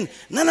 Again,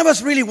 none of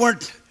us really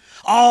weren't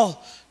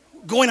all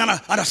going on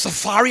a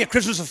safari, a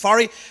Christmas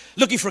safari,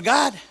 looking for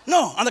God.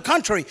 No, on the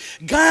contrary,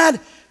 God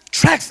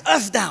tracks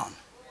us down.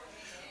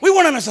 We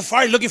weren't on a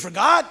safari looking for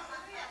God.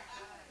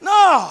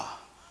 No.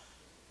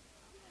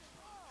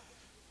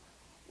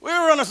 We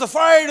were on a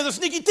safari to the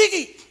sneaky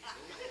tiki.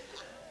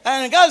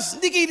 And God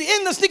sneaky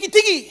in the sneaky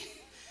tiki.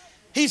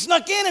 He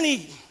snuck in and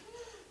He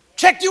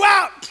checked you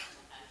out.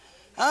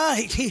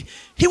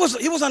 He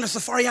was on a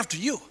safari after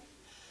you.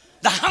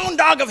 The hound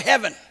dog of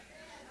heaven.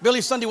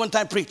 Billy Sunday one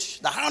time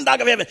preached. The hound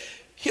dog of heaven.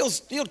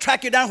 He'll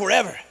track you down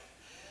wherever.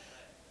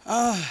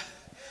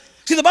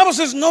 See, the Bible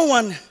says no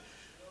one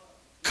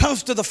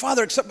comes to the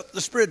Father except the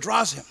Spirit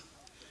draws him.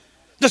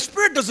 The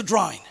Spirit does the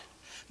drawing,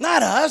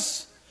 not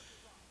us.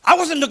 I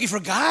wasn't looking for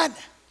God,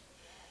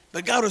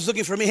 but God was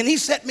looking for me, and He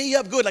set me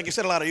up good, like He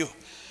said a lot of you.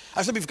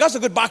 I said, God's a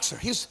good boxer.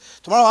 He's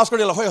tomorrow Oscar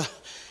de la Hoya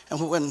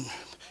and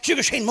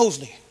Sugar Shane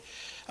Mosley.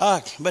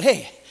 But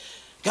hey,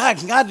 God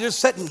just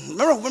setting.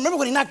 Remember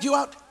when He knocked you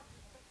out?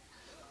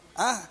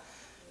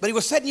 But He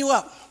was setting you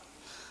up.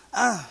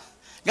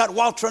 Got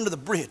Walter under the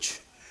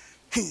bridge.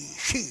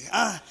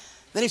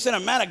 Then He sent a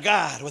man of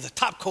God with a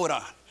top coat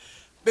on.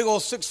 Big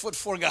old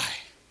 6'4"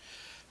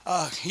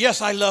 guy.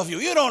 Yes, I love you.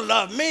 You don't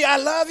love me. I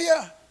love you.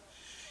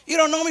 You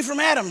don't know me from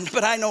Adam,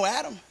 but I know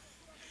Adam.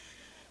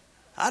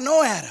 I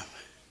know Adam.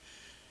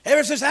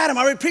 Ever since Adam,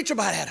 I already preach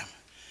about Adam.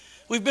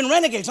 We've been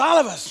renegades, all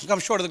of us, come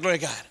short of the glory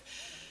of God.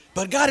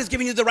 But God is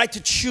giving you the right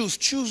to choose.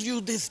 Choose you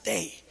this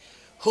day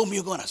whom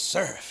you're going to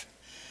serve.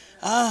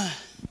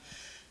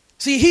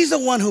 See, He's the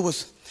one who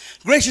was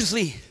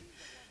graciously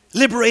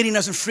liberating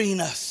us and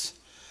freeing us.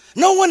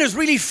 No one is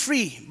really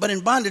free but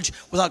in bondage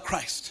without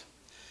Christ.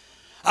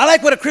 I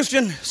like what a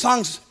Christian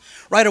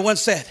songwriter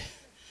once said,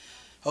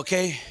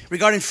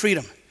 regarding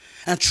freedom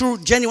and true,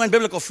 genuine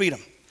biblical freedom.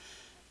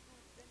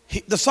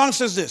 The song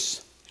says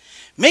this: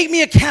 make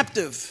me a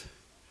captive,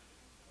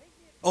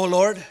 O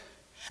Lord,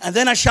 and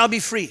then I shall be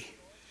free.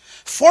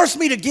 Force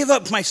me to give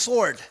up my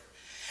sword,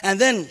 and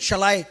then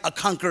shall I a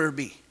conqueror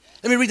be.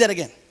 Let me read that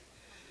again.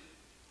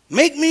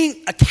 Make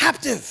me a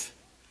captive,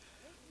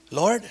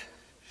 Lord,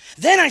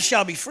 then I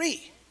shall be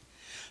free.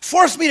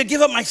 Force me to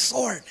give up my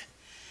sword.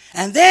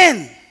 And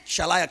then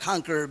shall I a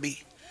conqueror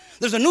be.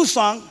 There's a new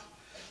song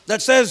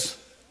that says,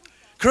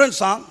 current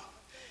song,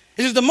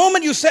 it is the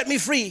moment you set me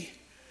free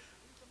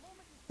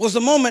was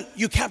the moment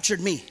you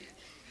captured me.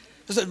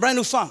 It's a brand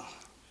new song.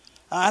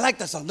 I like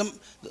that song.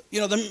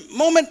 The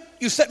moment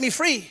you set me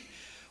free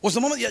was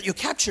the moment that you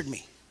captured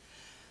me.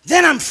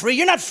 Then I'm free.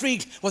 You're not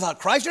free without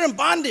Christ. You're in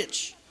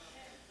bondage.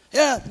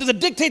 Yeah, to the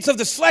dictates of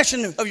this flesh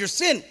and of your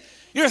sin.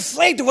 You're a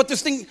slave to what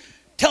this thing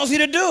tells you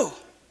to do.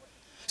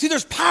 See,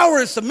 there's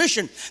power in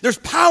submission. There's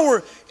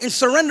power in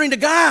surrendering to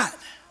God.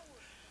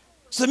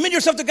 Submit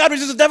yourself to God,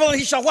 resist the devil, and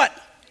he shall what?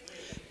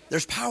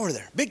 There's power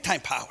there, big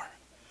time power.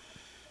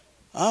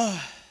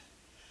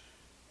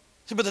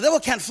 See, but the devil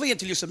can't flee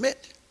until you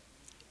submit.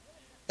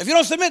 If you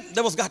don't submit, the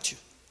devil's got you.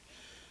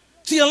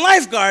 See, a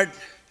lifeguard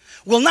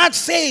will not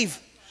save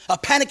a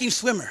panicking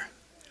swimmer.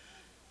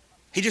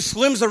 He just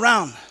swims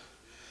around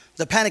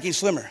the panicking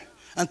swimmer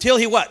until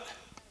he what?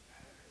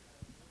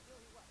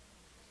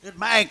 In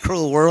my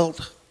cruel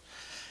world.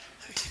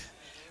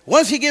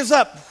 Once he gives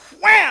up,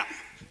 wham!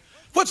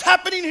 What's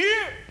happening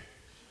here?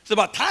 It's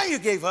about time you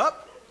gave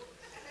up.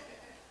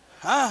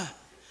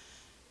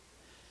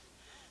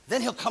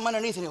 Then he'll come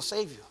underneath and he'll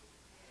save you.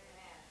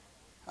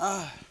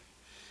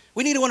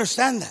 We need to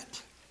understand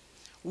that.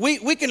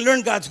 We can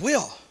learn God's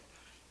will.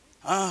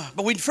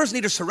 But we first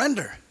need to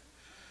surrender.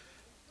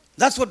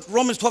 That's what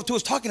Romans 12:2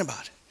 is talking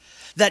about.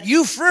 That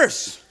you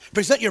first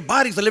present your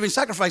body as a living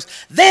sacrifice.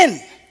 Then,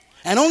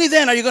 and only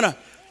then, are you going to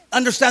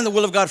understand the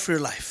will of God for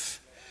your life.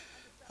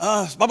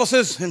 The Bible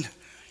says in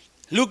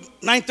Luke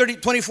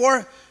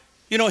 9:24,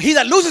 he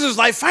that loses his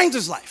life finds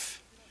his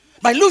life.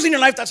 By losing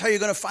your life, that's how you're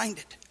going to find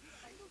it.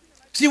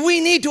 See, we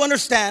need to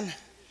understand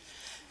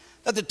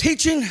that the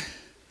teaching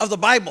of the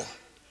Bible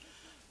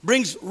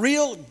brings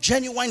real,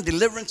 genuine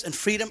deliverance and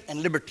freedom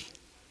and liberty.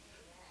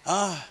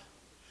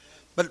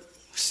 But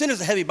sin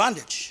is a heavy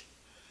bondage.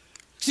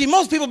 See,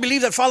 most people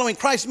believe that following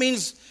Christ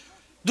means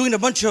doing a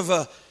bunch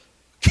of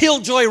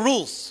killjoy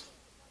rules.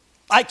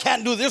 I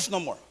can't do this no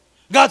more.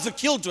 God's a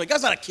killjoy.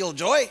 God's not a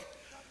killjoy.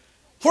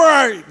 Where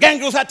are gang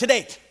girls at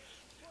today?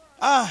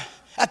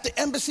 At the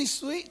Embassy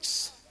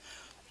Suites.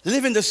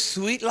 Living the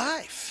sweet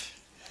life.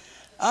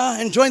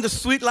 Enjoying the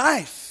sweet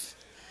life.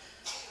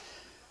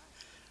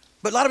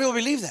 But a lot of people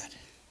believe that.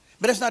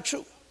 But that's not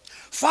true.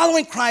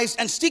 Following Christ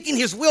and seeking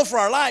his will for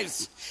our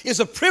lives is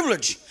a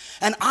privilege,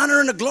 an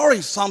honor and a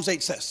glory, Psalms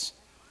 8 says.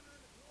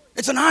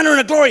 It's an honor and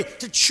a glory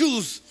to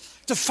choose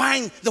to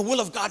find the will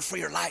of God for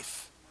your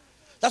life.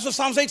 That's what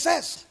Psalms 8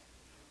 says.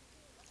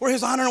 We're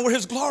his honor and we're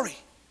his glory.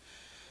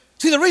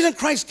 See, the reason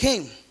Christ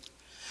came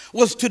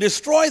was to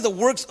destroy the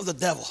works of the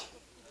devil.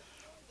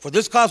 For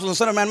this cause was the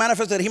Son of Man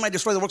manifested that he might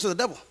destroy the works of the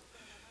devil.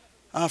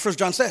 1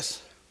 John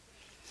says.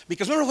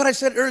 Because remember what I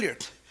said earlier.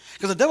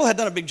 Because the devil had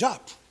done a big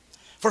job.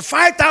 For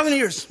 5,000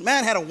 years,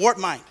 man had a warped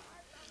mind.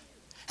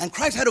 And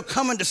Christ had to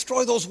come and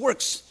destroy those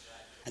works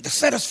and to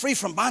set us free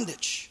from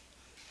bondage.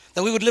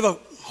 That we would live a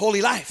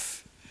holy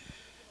life.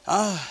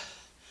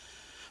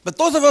 But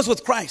those of us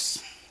with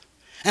Christ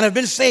and have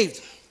been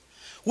saved,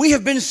 we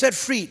have been set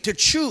free to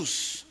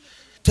choose,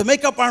 to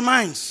make up our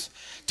minds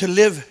to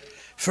live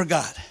for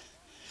God.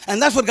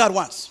 And that's what God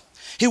wants.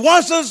 He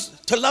wants us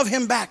to love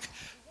him back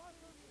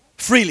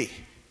freely.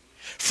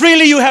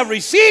 Freely you have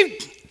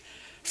received,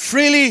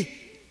 freely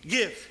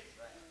give.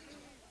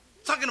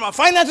 It's talking about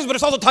finances, but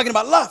it's also talking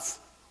about love.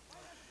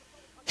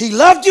 He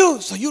loved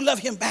you, so you love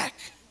him back.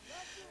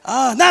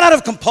 Not out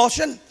of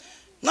compulsion,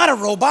 not a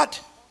robot.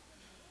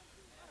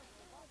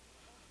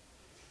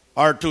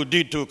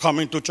 R2D2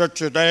 coming to church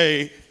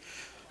today.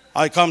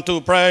 I come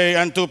to pray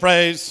and to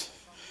praise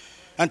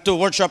and to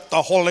worship the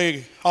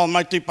holy,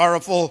 almighty,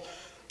 powerful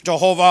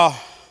Jehovah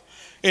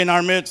in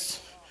our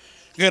midst.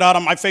 Get out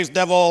of my face,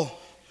 devil.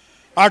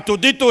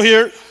 R2D2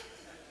 here.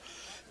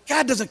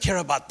 God doesn't care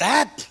about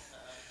that.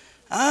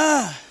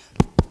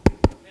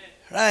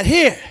 Right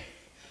here.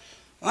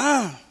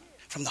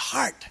 From the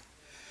heart,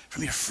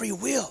 from your free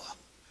will.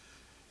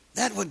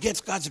 That's what gets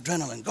God's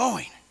adrenaline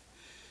going.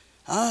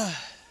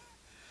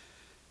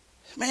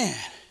 Man.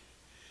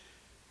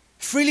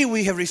 Freely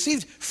we have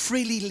received,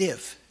 freely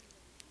live.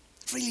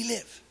 Freely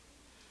live.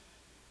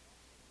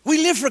 We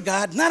live for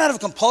God, not out of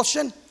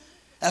compulsion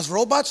as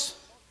robots,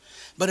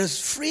 but as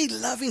free,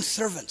 loving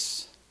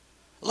servants,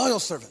 loyal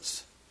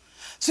servants.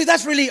 See,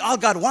 that's really all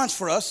God wants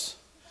for us,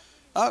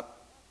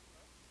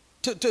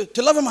 to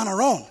love him on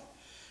our own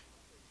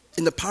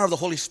in the power of the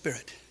Holy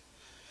Spirit.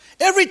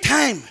 Every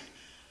time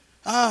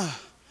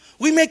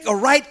we make a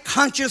right,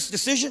 conscious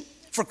decision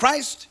for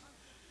Christ,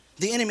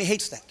 the enemy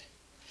hates that.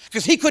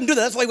 Because he couldn't do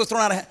that. That's why he was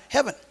thrown out of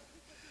heaven.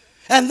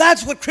 And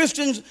that's what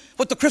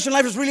the Christian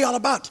life is really all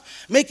about.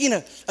 Making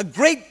a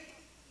great,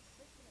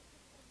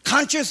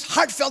 conscious,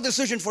 heartfelt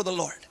decision for the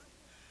Lord.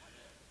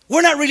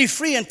 We're not really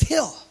free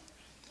until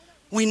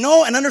we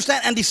know and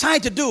understand and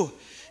decide to do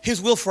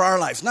his will for our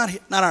lives. Not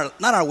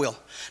our will.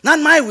 Not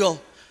my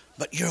will,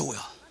 but your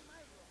will.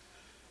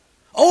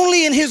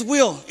 Only in his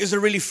will is there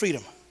really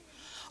freedom.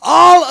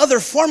 All other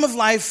form of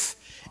life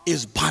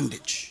is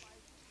bondage.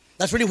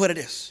 That's really what it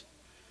is.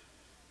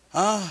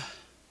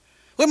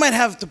 We might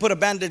have to put a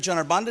bandage on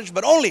our bondage,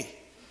 but only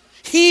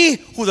he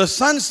who the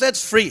Son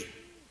sets free,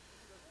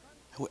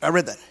 I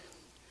read that,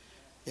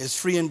 is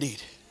free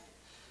indeed.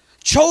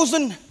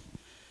 Chosen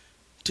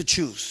to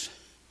choose.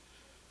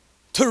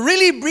 To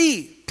really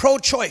be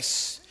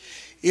pro-choice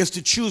is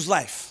to choose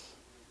life.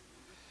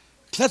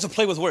 That's a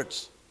play with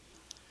words.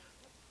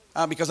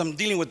 Because I'm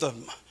dealing with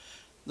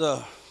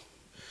the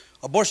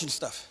abortion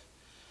stuff.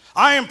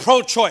 I am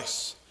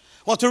pro-choice.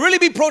 Well, to really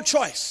be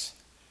pro-choice,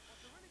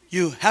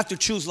 you have to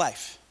choose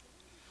life.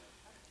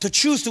 To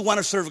choose to want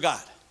to serve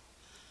God.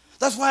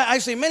 That's why I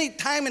say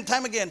time and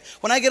time again,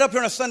 when I get up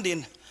here on a Sunday,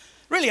 and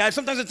really,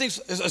 sometimes I think,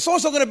 is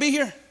so-and-so going to be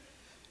here?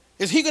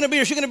 Is he going to be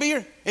here? Is she going to be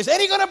here? Is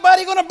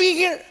anybody going to be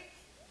here?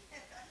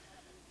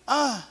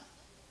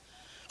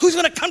 Who's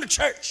going to come to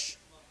church?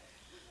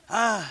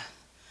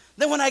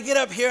 Then when I get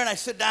up here and I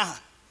sit down,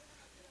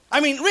 I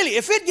mean, really,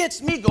 if it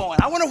gets me going,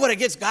 I wonder what it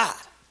gets God.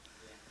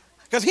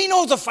 Because he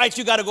knows the fights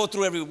you got to go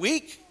through every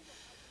week.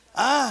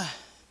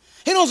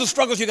 He knows the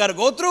struggles you got to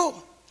go through.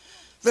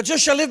 The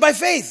just shall live by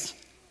faith.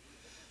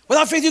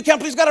 Without faith, you can't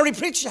please God. I already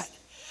preached that.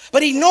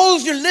 But he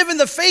knows you're living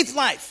the faith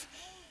life.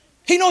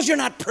 He knows you're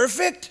not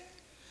perfect.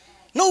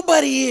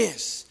 Nobody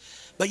is.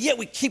 But yet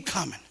we keep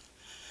coming.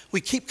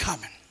 We keep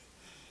coming.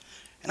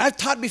 And I've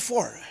taught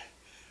before.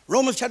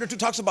 Romans chapter 2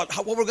 talks about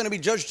what we're going to be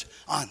judged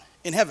on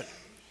in heaven.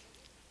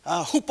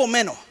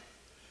 Hupomeno.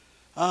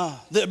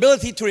 The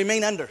ability to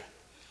remain under.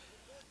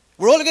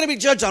 We're only going to be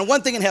judged on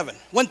one thing in heaven.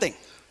 One thing.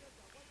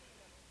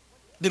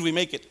 Did we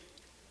make it?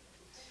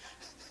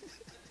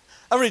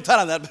 I've already taught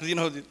on that, but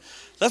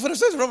that's what it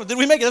says in Romans. Did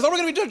we make it? That's all we're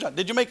going to be judged on.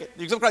 Did you make it?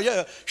 You can cry,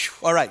 yeah.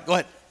 All right, go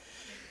ahead.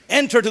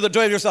 Enter to the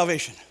joy of your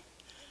salvation.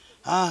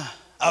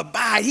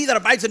 Abide, he that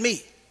abides in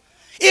me.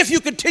 If you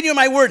continue in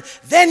my word,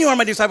 then you are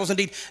my disciples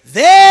indeed.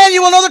 Then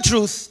you will know the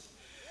truth,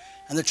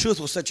 and the truth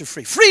will set you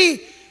free.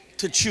 Free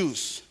to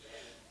choose.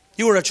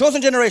 You were a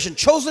chosen generation,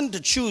 chosen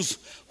to choose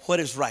what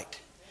is right.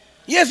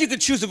 Yes, you could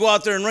choose to go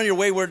out there and run your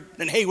wayward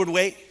and hayward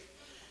way,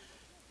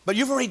 but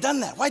you've already done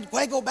that.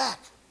 Why go back?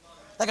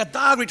 Like a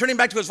dog returning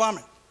back to his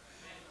vomit.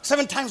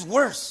 7 times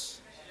worse.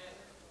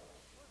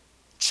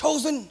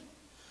 Chosen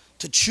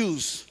to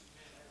choose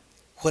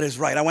what is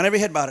right. I want every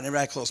head bowed and every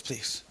eye closed,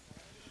 please.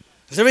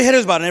 As every head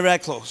is bowed and every eye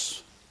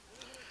closed.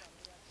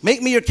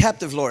 Make me your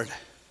captive, Lord,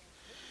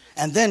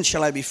 and then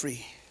shall I be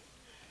free.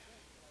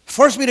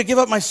 Force me to give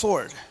up my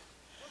sword,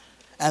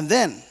 and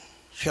then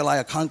shall I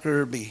a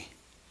conqueror be.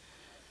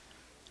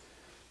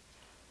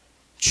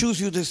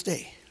 Choose you this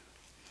day,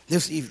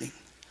 this evening,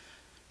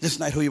 this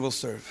night who you will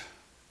serve.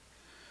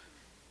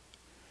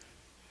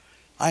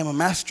 I am a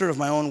master of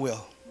my own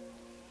will.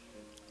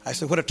 I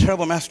said, what a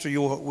terrible master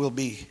you will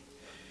be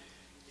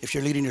if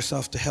you're leading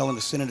yourself to hell and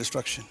to sin and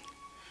destruction.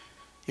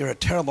 You're a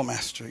terrible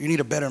master. You need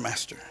a better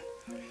master.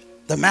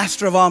 The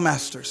master of all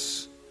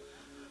masters,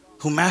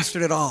 who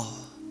mastered it all.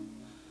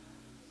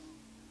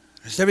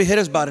 As every head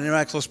is bowed and every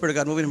eye closed, Spirit of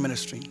God moving in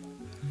ministry.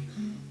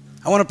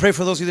 I want to pray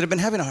for those of you that have been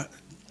having a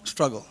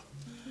struggle.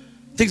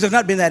 Things have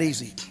not been that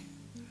easy.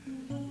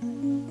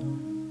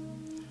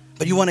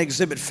 But you want to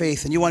exhibit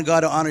faith, and you want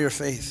God to honor your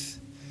faith.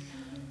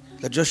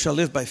 The just shall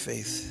live by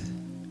faith.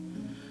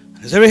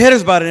 As every head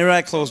is bowed and every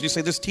eye closed, you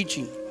say, this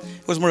teaching,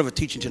 it was more of a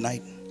teaching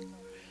tonight,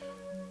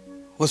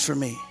 was for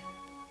me.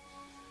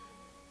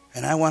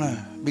 And I want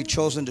to be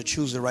chosen to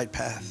choose the right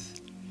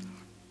path.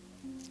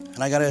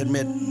 And I got to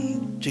admit,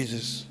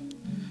 Jesus,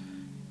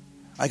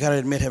 I got to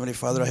admit, Heavenly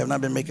Father, I have not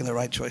been making the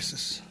right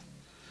choices.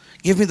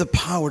 Give me the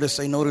power to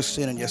say no to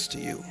sin and yes to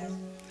you.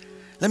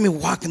 Let me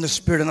walk in the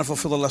Spirit and not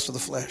fulfill the lust of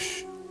the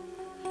flesh.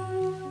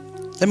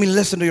 Let me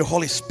listen to your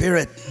Holy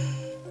Spirit,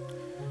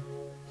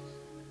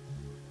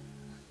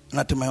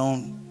 not to my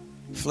own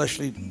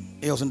fleshly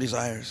ills and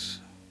desires.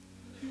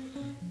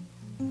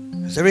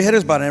 As every head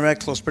is bowed and every eye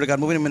closed, Spirit of God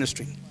moving in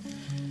ministry,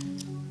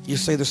 you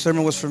say the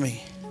sermon was for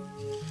me.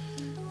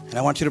 And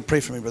I want you to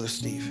pray for me, Brother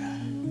Steve.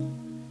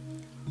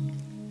 I'm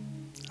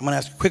going to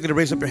ask you quickly to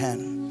raise up your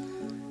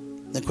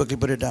hand, then quickly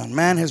put it down.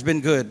 Man has been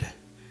good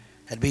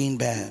at being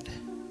bad.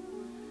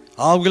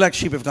 All we like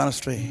sheep have gone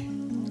astray.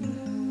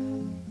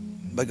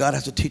 But God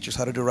has to teach us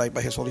how to do right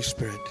by His Holy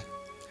Spirit.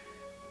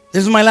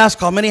 This is my last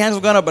call. Many hands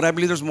have gone up, but I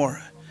believe there's more.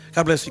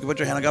 God bless you. You can put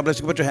your hand on. God bless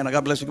you. You can put your hand on.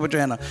 God bless you. You can put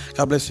your hand on.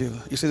 God bless you.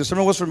 You say the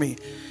sermon was for me.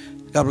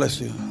 God bless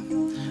you.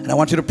 And I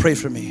want you to pray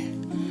for me.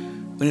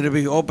 We need to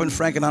be open,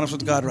 frank, and honest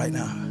with God right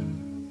now.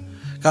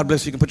 God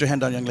bless you. You can put your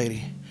hand down, young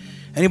lady.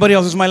 Anybody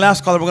else? This is my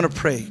last call. We're going to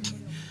pray.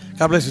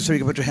 God bless you, sir. You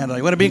can put your hand down.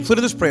 You want to be included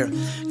in this prayer?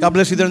 God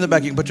bless you there in the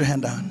back. You can put your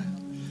hand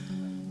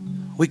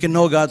down. We can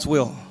know God's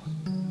will.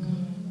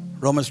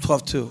 Romans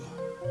 12:2.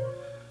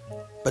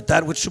 But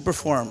that which should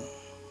perform,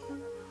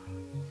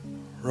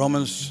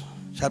 Romans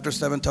chapter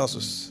 7 tells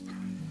us,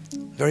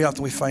 very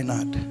often we find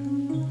not.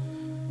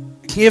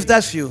 If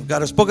that's you,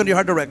 God has spoken to your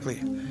heart directly.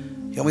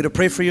 You want me to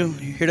pray for you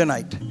here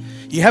tonight?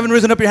 You haven't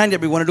risen up your hand yet,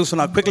 but you want to do so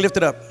now. Quickly lift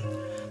it up.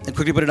 Then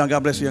quickly put it down.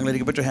 God bless you, young lady.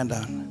 You can put your hand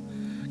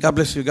down. God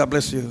bless you. God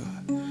bless you.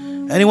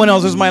 Anyone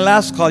else? This is my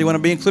last call. You want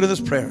to be included in this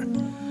prayer?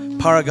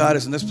 Power of God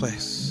is in this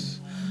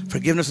place.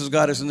 Forgiveness of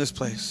God is in this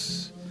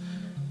place.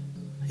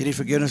 You need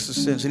forgiveness of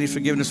sins. You need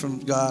forgiveness from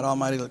God,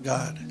 Almighty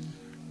God.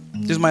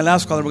 This is my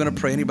last call, and we're going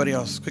to pray. Anybody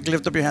else? Quickly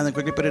lift up your hand and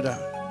quickly put it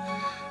down.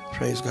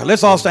 Praise God.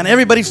 Let's all stand.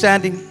 Everybody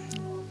standing.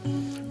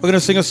 We're going to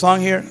sing a song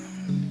here.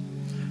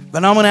 But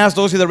now I'm going to ask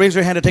those of you that raise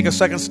your hand to take a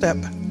second step.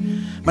 I'm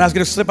going to ask you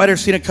to slip out of your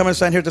seat and come and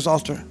stand here at this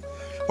altar.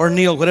 Or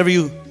kneel, whatever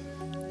you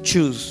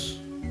choose.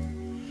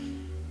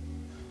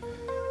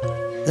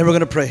 Then we're going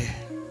to pray.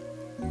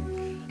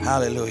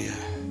 Hallelujah.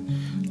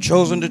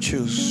 Chosen to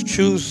choose.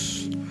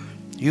 Choose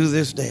you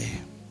this day.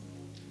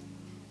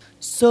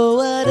 So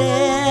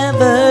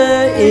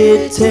whatever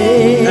it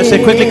takes. That's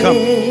it. Quickly come.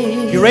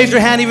 You raised your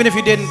hand even if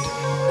you didn't.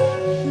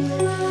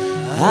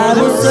 I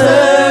will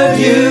serve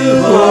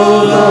you,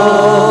 oh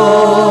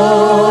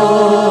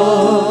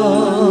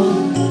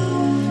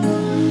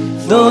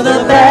Lord. Though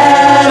the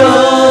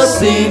battle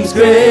seems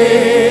great,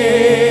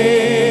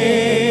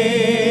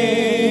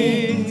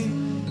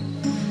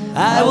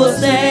 I will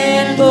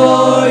stand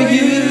for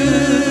you.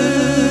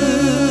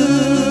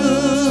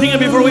 Sing it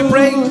before we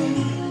pray.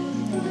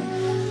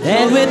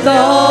 And with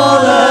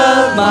all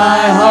of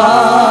my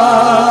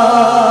heart,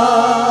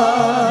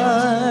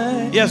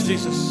 Yes,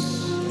 Jesus.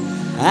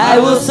 I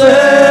will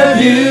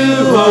serve you,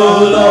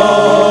 oh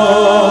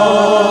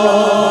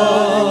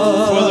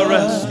Lord. For the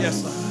rest,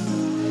 yes, Lord.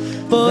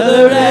 For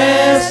the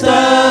rest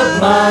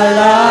of my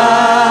life,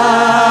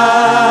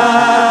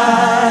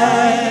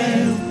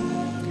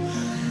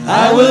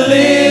 I will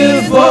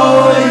live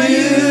for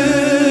you.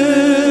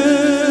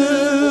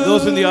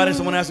 Those in the audience,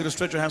 I want to ask you to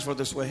stretch your hands forth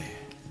this way.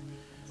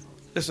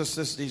 Let's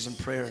assist these in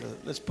prayer.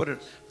 Let's put a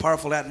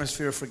powerful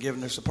atmosphere of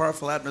forgiveness, a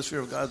powerful atmosphere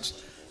of God's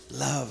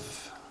love.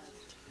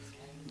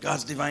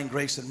 God's divine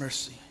grace and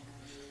mercy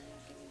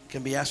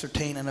can be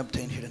ascertained and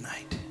obtained here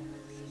tonight.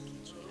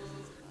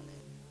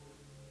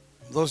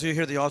 Those of you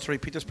here at the altar,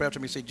 repeat this prayer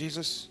after me. Say,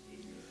 Jesus,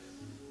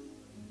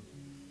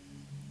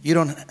 you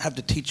don't have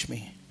to teach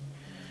me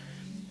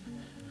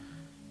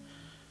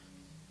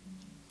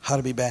how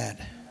to be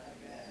bad.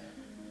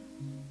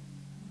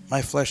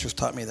 My flesh has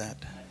taught me that.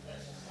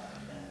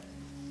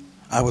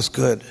 I was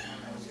good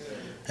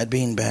at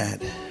being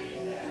bad.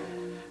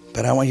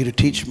 But I want you to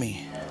teach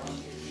me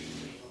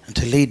and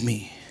to lead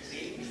me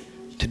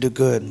to do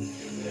good,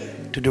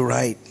 to do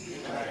right.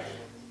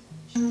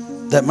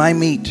 That my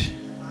meat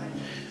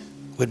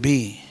would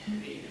be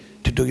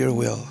to do your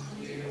will.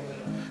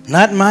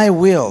 Not my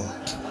will.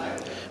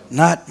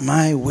 Not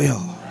my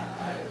will.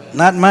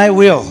 Not my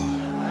will.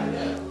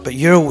 But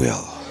your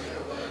will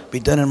be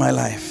done in my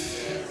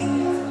life.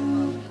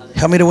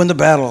 Help me to win the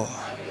battle.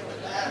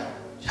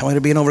 Help me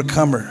to be an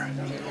overcomer.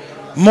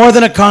 More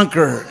than a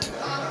conqueror.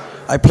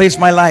 I place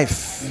my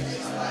life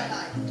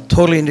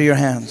totally into your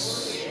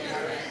hands.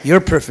 Your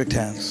perfect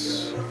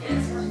hands.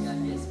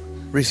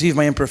 Receive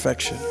my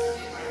imperfection.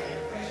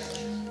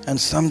 And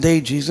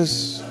someday,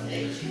 Jesus,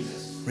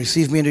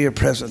 receive me into your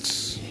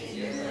presence.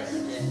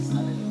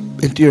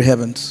 Into your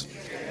heavens.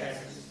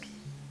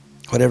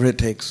 Whatever it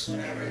takes.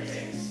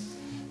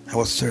 I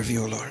will serve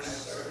you, O Lord.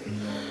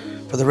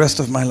 For the rest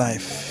of my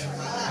life,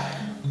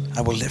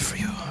 I will live for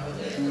you.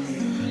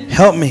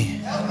 Help me.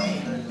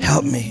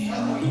 Help me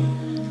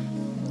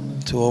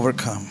to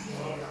overcome.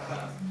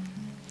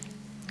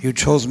 You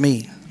chose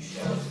me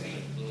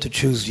to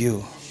choose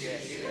you.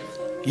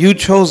 You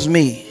chose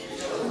me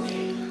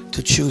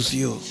to choose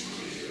you.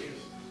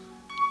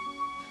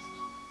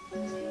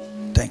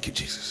 Thank you,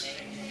 Jesus.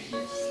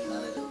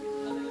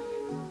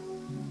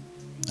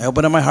 I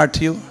open up my heart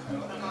to you.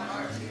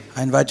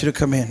 I invite you to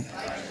come in.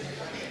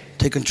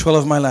 Take control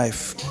of my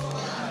life.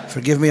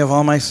 Forgive me of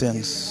all my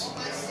sins.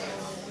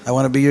 I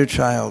want to be your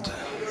child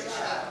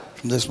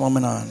from this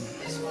moment on.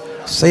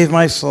 Save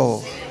my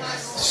soul.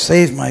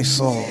 Save my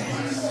soul.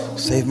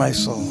 Save my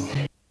soul.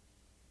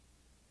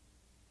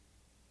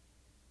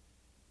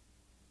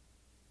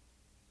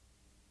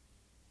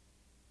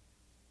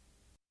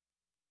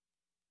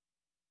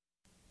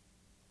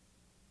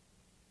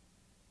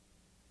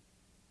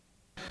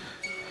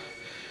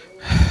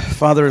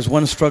 Father, as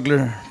one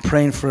struggler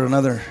praying for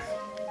another,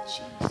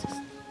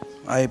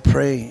 I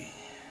pray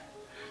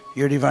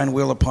your divine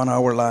will upon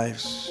our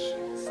lives.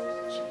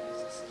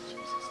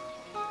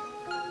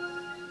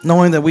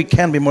 Knowing that we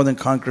can be more than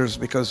conquerors,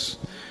 because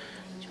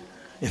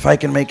if I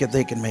can make it,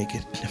 they can make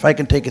it. If I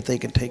can take it, they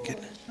can take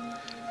it.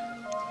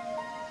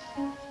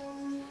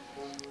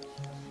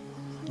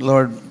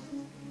 Lord,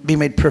 be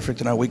made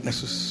perfect in our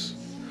weaknesses.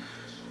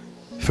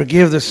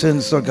 Forgive the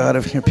sins, oh God,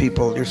 of your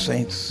people, your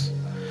saints.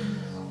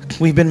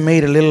 We've been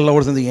made a little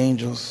lower than the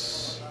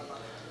angels.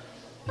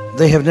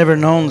 They have never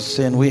known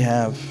sin. We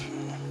have.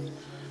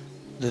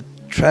 The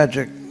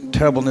tragic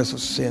terribleness of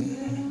sin.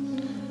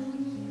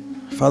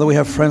 Father, we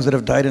have friends that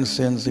have died in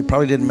sins. They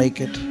probably didn't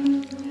make it.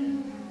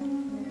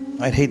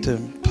 I'd hate to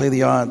play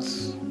the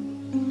odds.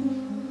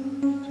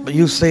 But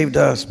you saved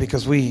us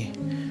because we,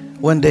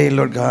 one day,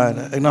 Lord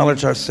God,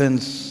 acknowledge our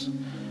sins,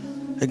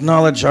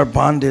 acknowledge our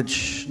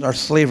bondage, our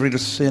slavery to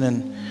sin,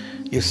 and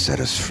you set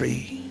us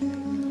free.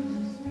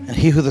 And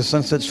he who the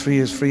Son sets free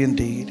is free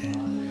indeed.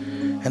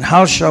 And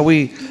how shall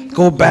we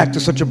go back to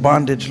such a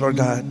bondage, Lord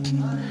God.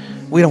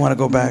 We don't want to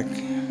go back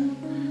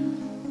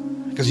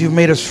because you've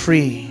made us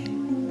free.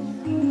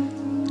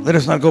 Let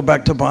us not go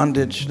back to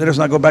bondage. Let us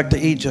not go back to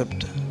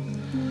Egypt.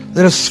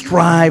 Let us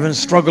strive and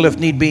struggle if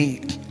need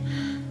be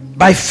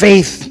by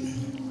faith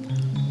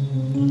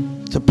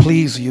to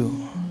please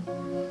you.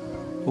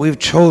 We've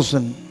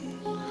chosen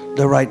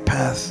the right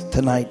path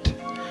tonight.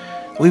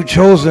 We've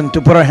chosen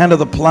to put our hand to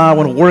the plow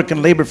and work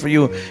and labor for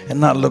you and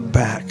not look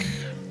back.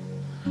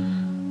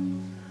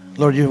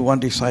 Lord, you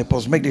want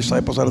disciples. Make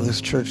disciples out of this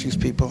church, these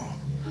people.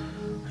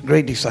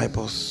 Great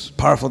disciples,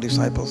 powerful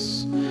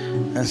disciples.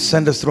 And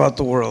send us throughout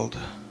the world,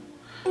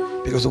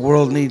 because the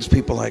world needs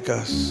people like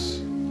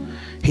us.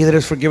 He that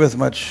is forgiveth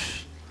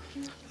much,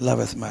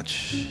 loveth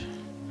much.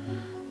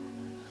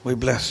 We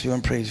bless you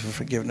and praise you for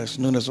forgiveness,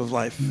 newness of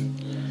life.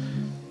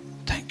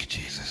 Thank you,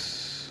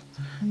 Jesus.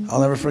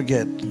 I'll never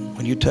forget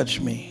when you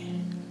touched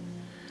me.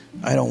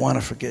 I don't want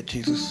to forget,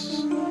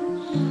 Jesus.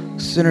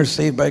 Sinners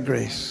saved by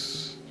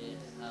grace.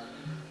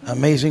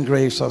 Amazing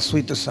grace, how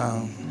sweet the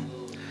sound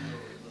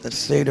that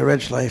saved a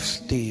wretch like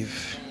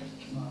Steve,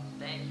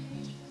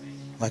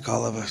 like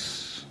all of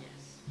us.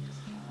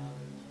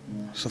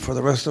 So for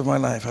the rest of my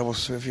life, I will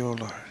serve you, O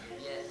Lord.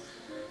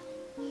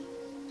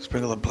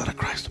 Sprinkle the blood of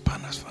Christ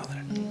upon us,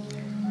 Father.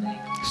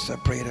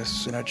 Separate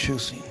us in our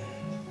choosing.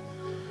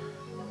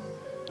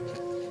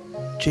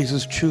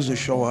 Jesus, choose to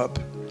show up.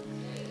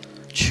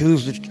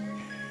 Choose to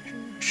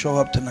show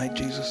up tonight,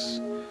 Jesus.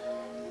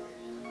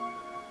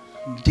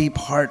 Deep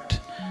heart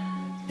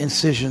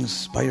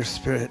incisions by your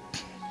Spirit.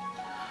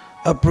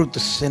 Uproot the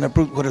sin,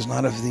 uproot what is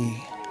not of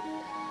thee.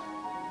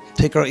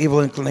 Take our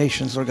evil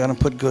inclinations, Lord God, and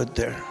put good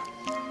there.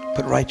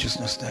 Put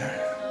righteousness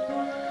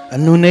there. A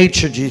new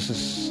nature,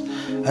 Jesus.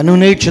 A new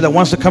nature that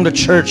wants to come to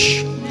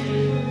church.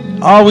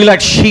 Oh, we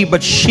like sheep,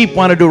 but sheep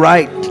want to do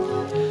right.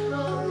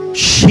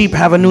 Sheep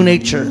have a new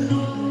nature.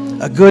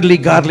 A goodly,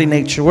 godly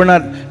nature. We're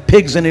not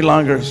pigs any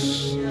longer.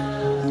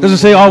 It doesn't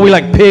say all we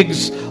like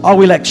pigs, all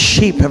we like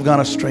sheep have gone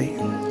astray.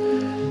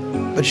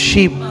 But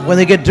sheep, when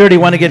they get dirty,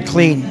 want to get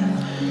clean.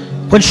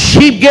 When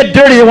sheep get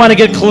dirty, they want to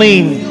get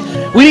clean.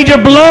 We need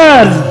your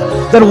blood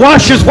that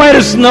washes white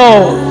as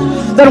snow.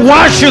 That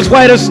washes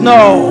white as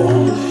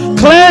snow.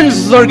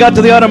 Cleanse, Lord God,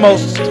 to the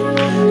uttermost.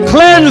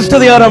 Cleanse to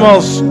the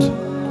uttermost.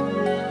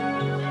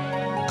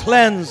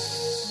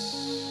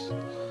 Cleanse.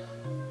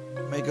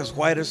 Make us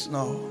white as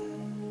snow.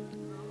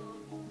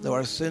 Though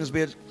our sins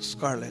be as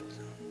scarlet,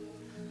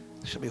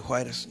 they shall be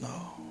white as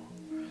snow.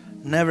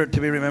 Never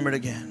to be remembered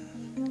again.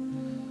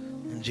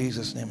 In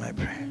Jesus' name I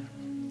pray.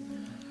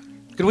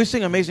 Could we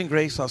sing Amazing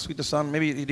Grace? How sweet the sound. Maybe